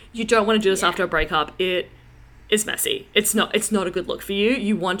online. You don't want to do this after a breakup. It is messy. It's not a good look for you.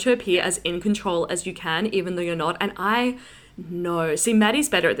 You want to appear as in control as you can, even though you're not. And I know. See, Maddie's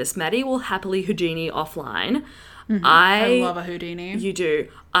better at this. Maddie will happily Houdini offline. I love a Houdini. You do.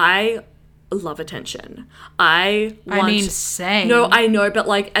 I love attention. I mean, same. No, I know, but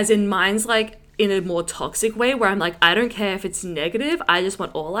like, as in mine's like in a more toxic way where I'm like, I don't care if it's negative. I just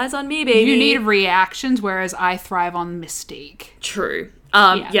want all eyes on me, baby. You need reactions, whereas I thrive on mystique. True.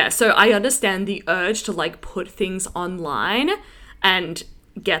 Yeah. Yeah, so I understand the urge to like put things online and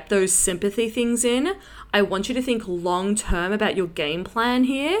get those sympathy things in. I want you to think long term about your game plan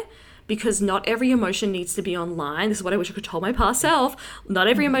here, because not every emotion needs to be online. This is what I wish I could tell my past self. Not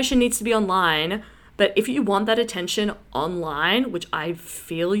every emotion needs to be online, but if you want that attention online, which I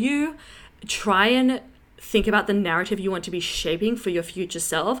feel you, try and think about the narrative you want to be shaping for your future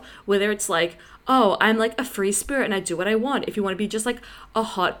self, whether it's like, oh, I'm like a free spirit and I do what I want. If you want to be just like a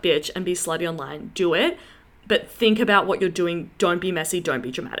hot bitch and be slutty online, do it. But think about what you're doing. Don't be messy. Don't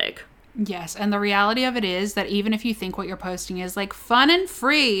be dramatic. Yes, and the reality of it is that even if you think what you're posting is like fun and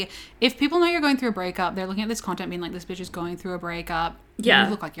free, if people know you're going through a breakup, they're looking at this content being like, this bitch is going through a breakup. Yeah.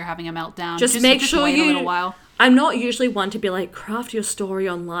 You look like you're having a meltdown. Just make sure wait you... a little while. I'm not usually one to be like, craft your story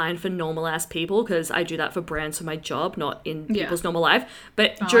online for normal ass people, because I do that for brands for my job, not in people's normal life.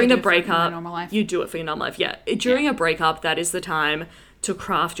 But during I a do it for my breakup, normal life. you do it for your normal life. Yeah. During a breakup, that is the time to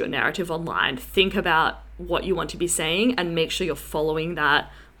craft your narrative online. Think about what you want to be saying and make sure you're following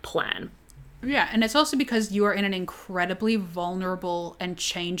that plan. Yeah, and it's also because you are in an incredibly vulnerable and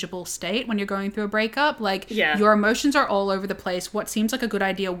changeable state when you're going through a breakup. Like, your emotions are all over the place. What seems like a good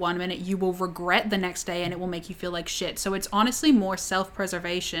idea one minute, you will regret the next day, and it will make you feel like shit. So it's honestly more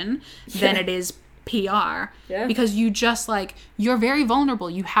self-preservation than it is PR. Yeah. Because you just, like, you're very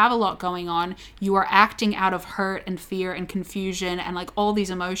vulnerable. You have a lot going on. You are acting out of hurt and fear and confusion and, like, all these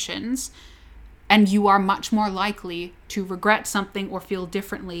emotions. And you are much more likely to regret something or feel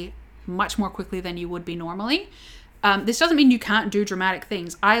differently much more quickly than you would be normally. This doesn't mean you can't do dramatic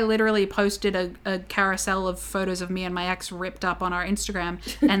things. I literally posted a carousel of photos of me and my ex ripped up on our Instagram,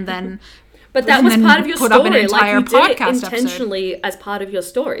 and then but that was part of your put story. Up an entire like, you did it podcast intentionally episode. As part of your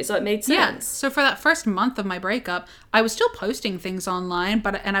story, so it made sense. Yeah. So for that first month of my breakup, I was still posting things online,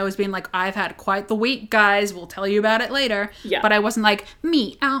 and I was being like, I've had quite the week, guys. We'll tell you about it later. Yeah. But I wasn't like,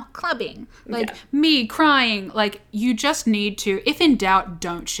 me out clubbing, like me crying. Like, you just need to, if in doubt,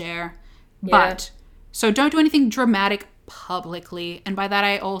 don't share. But so don't do anything dramatic publicly, and by that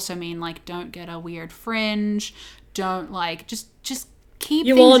I also mean like don't get a weird fringe, don't like just keep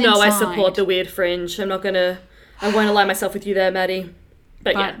you things all know inside. I support the weird fringe. I won't align myself with you there, Maddie.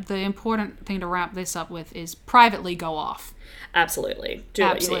 But the important thing to wrap this up with is privately go off. Absolutely. Do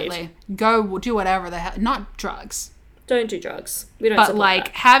what you need. Go do whatever the hell, not drugs. Don't do drugs. We don't But support like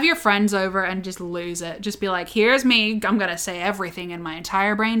that. have your friends over and just lose it. Just be like, here's me. I'm going to say everything in my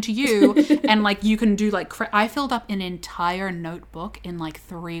entire brain to you. And like you can do like, I filled up an entire notebook in like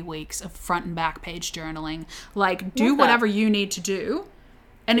 3 weeks of front and back page journaling. Like do whatever you need to do.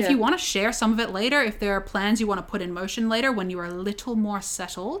 And if you want to share some of it later, if there are plans you want to put in motion later when you are a little more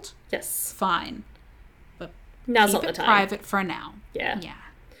settled, fine. But now's keep not the it time. private for now. Yeah. Yeah.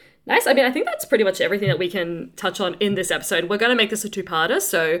 Nice. I mean, I think that's pretty much everything that we can touch on in this episode. We're going to make this a 2-parter,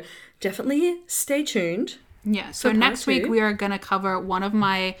 so definitely stay tuned. Yeah, so next week we are going to cover one of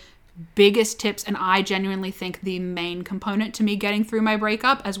my biggest tips, and I genuinely think the main component to me getting through my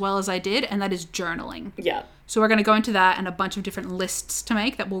breakup as well as I did, and that is journaling. Yeah. So we're going to go into that and a bunch of different lists to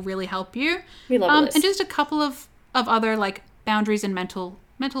make that will really help you. We love lists. And just a couple of other like boundaries and mental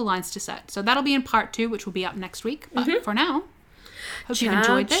lines to set. So that'll be in part 2, which will be up next week. But for now, hope you've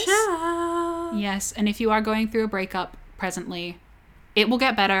enjoyed this. Ciao. Yes, and if you are going through a breakup presently, it will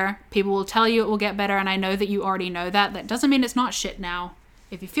get better. People will tell you it will get better, and I know that you already know that. That doesn't mean it's not shit now.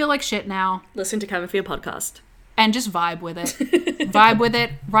 If you feel like shit now, Listen to Cabin Fever podcast. and just vibe with it. Vibe with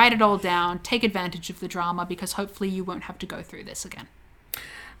it, write it all down, take advantage of the drama, because hopefully you won't have to go through this again.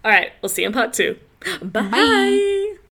 All right, we'll see you in part 2. Bye. Bye.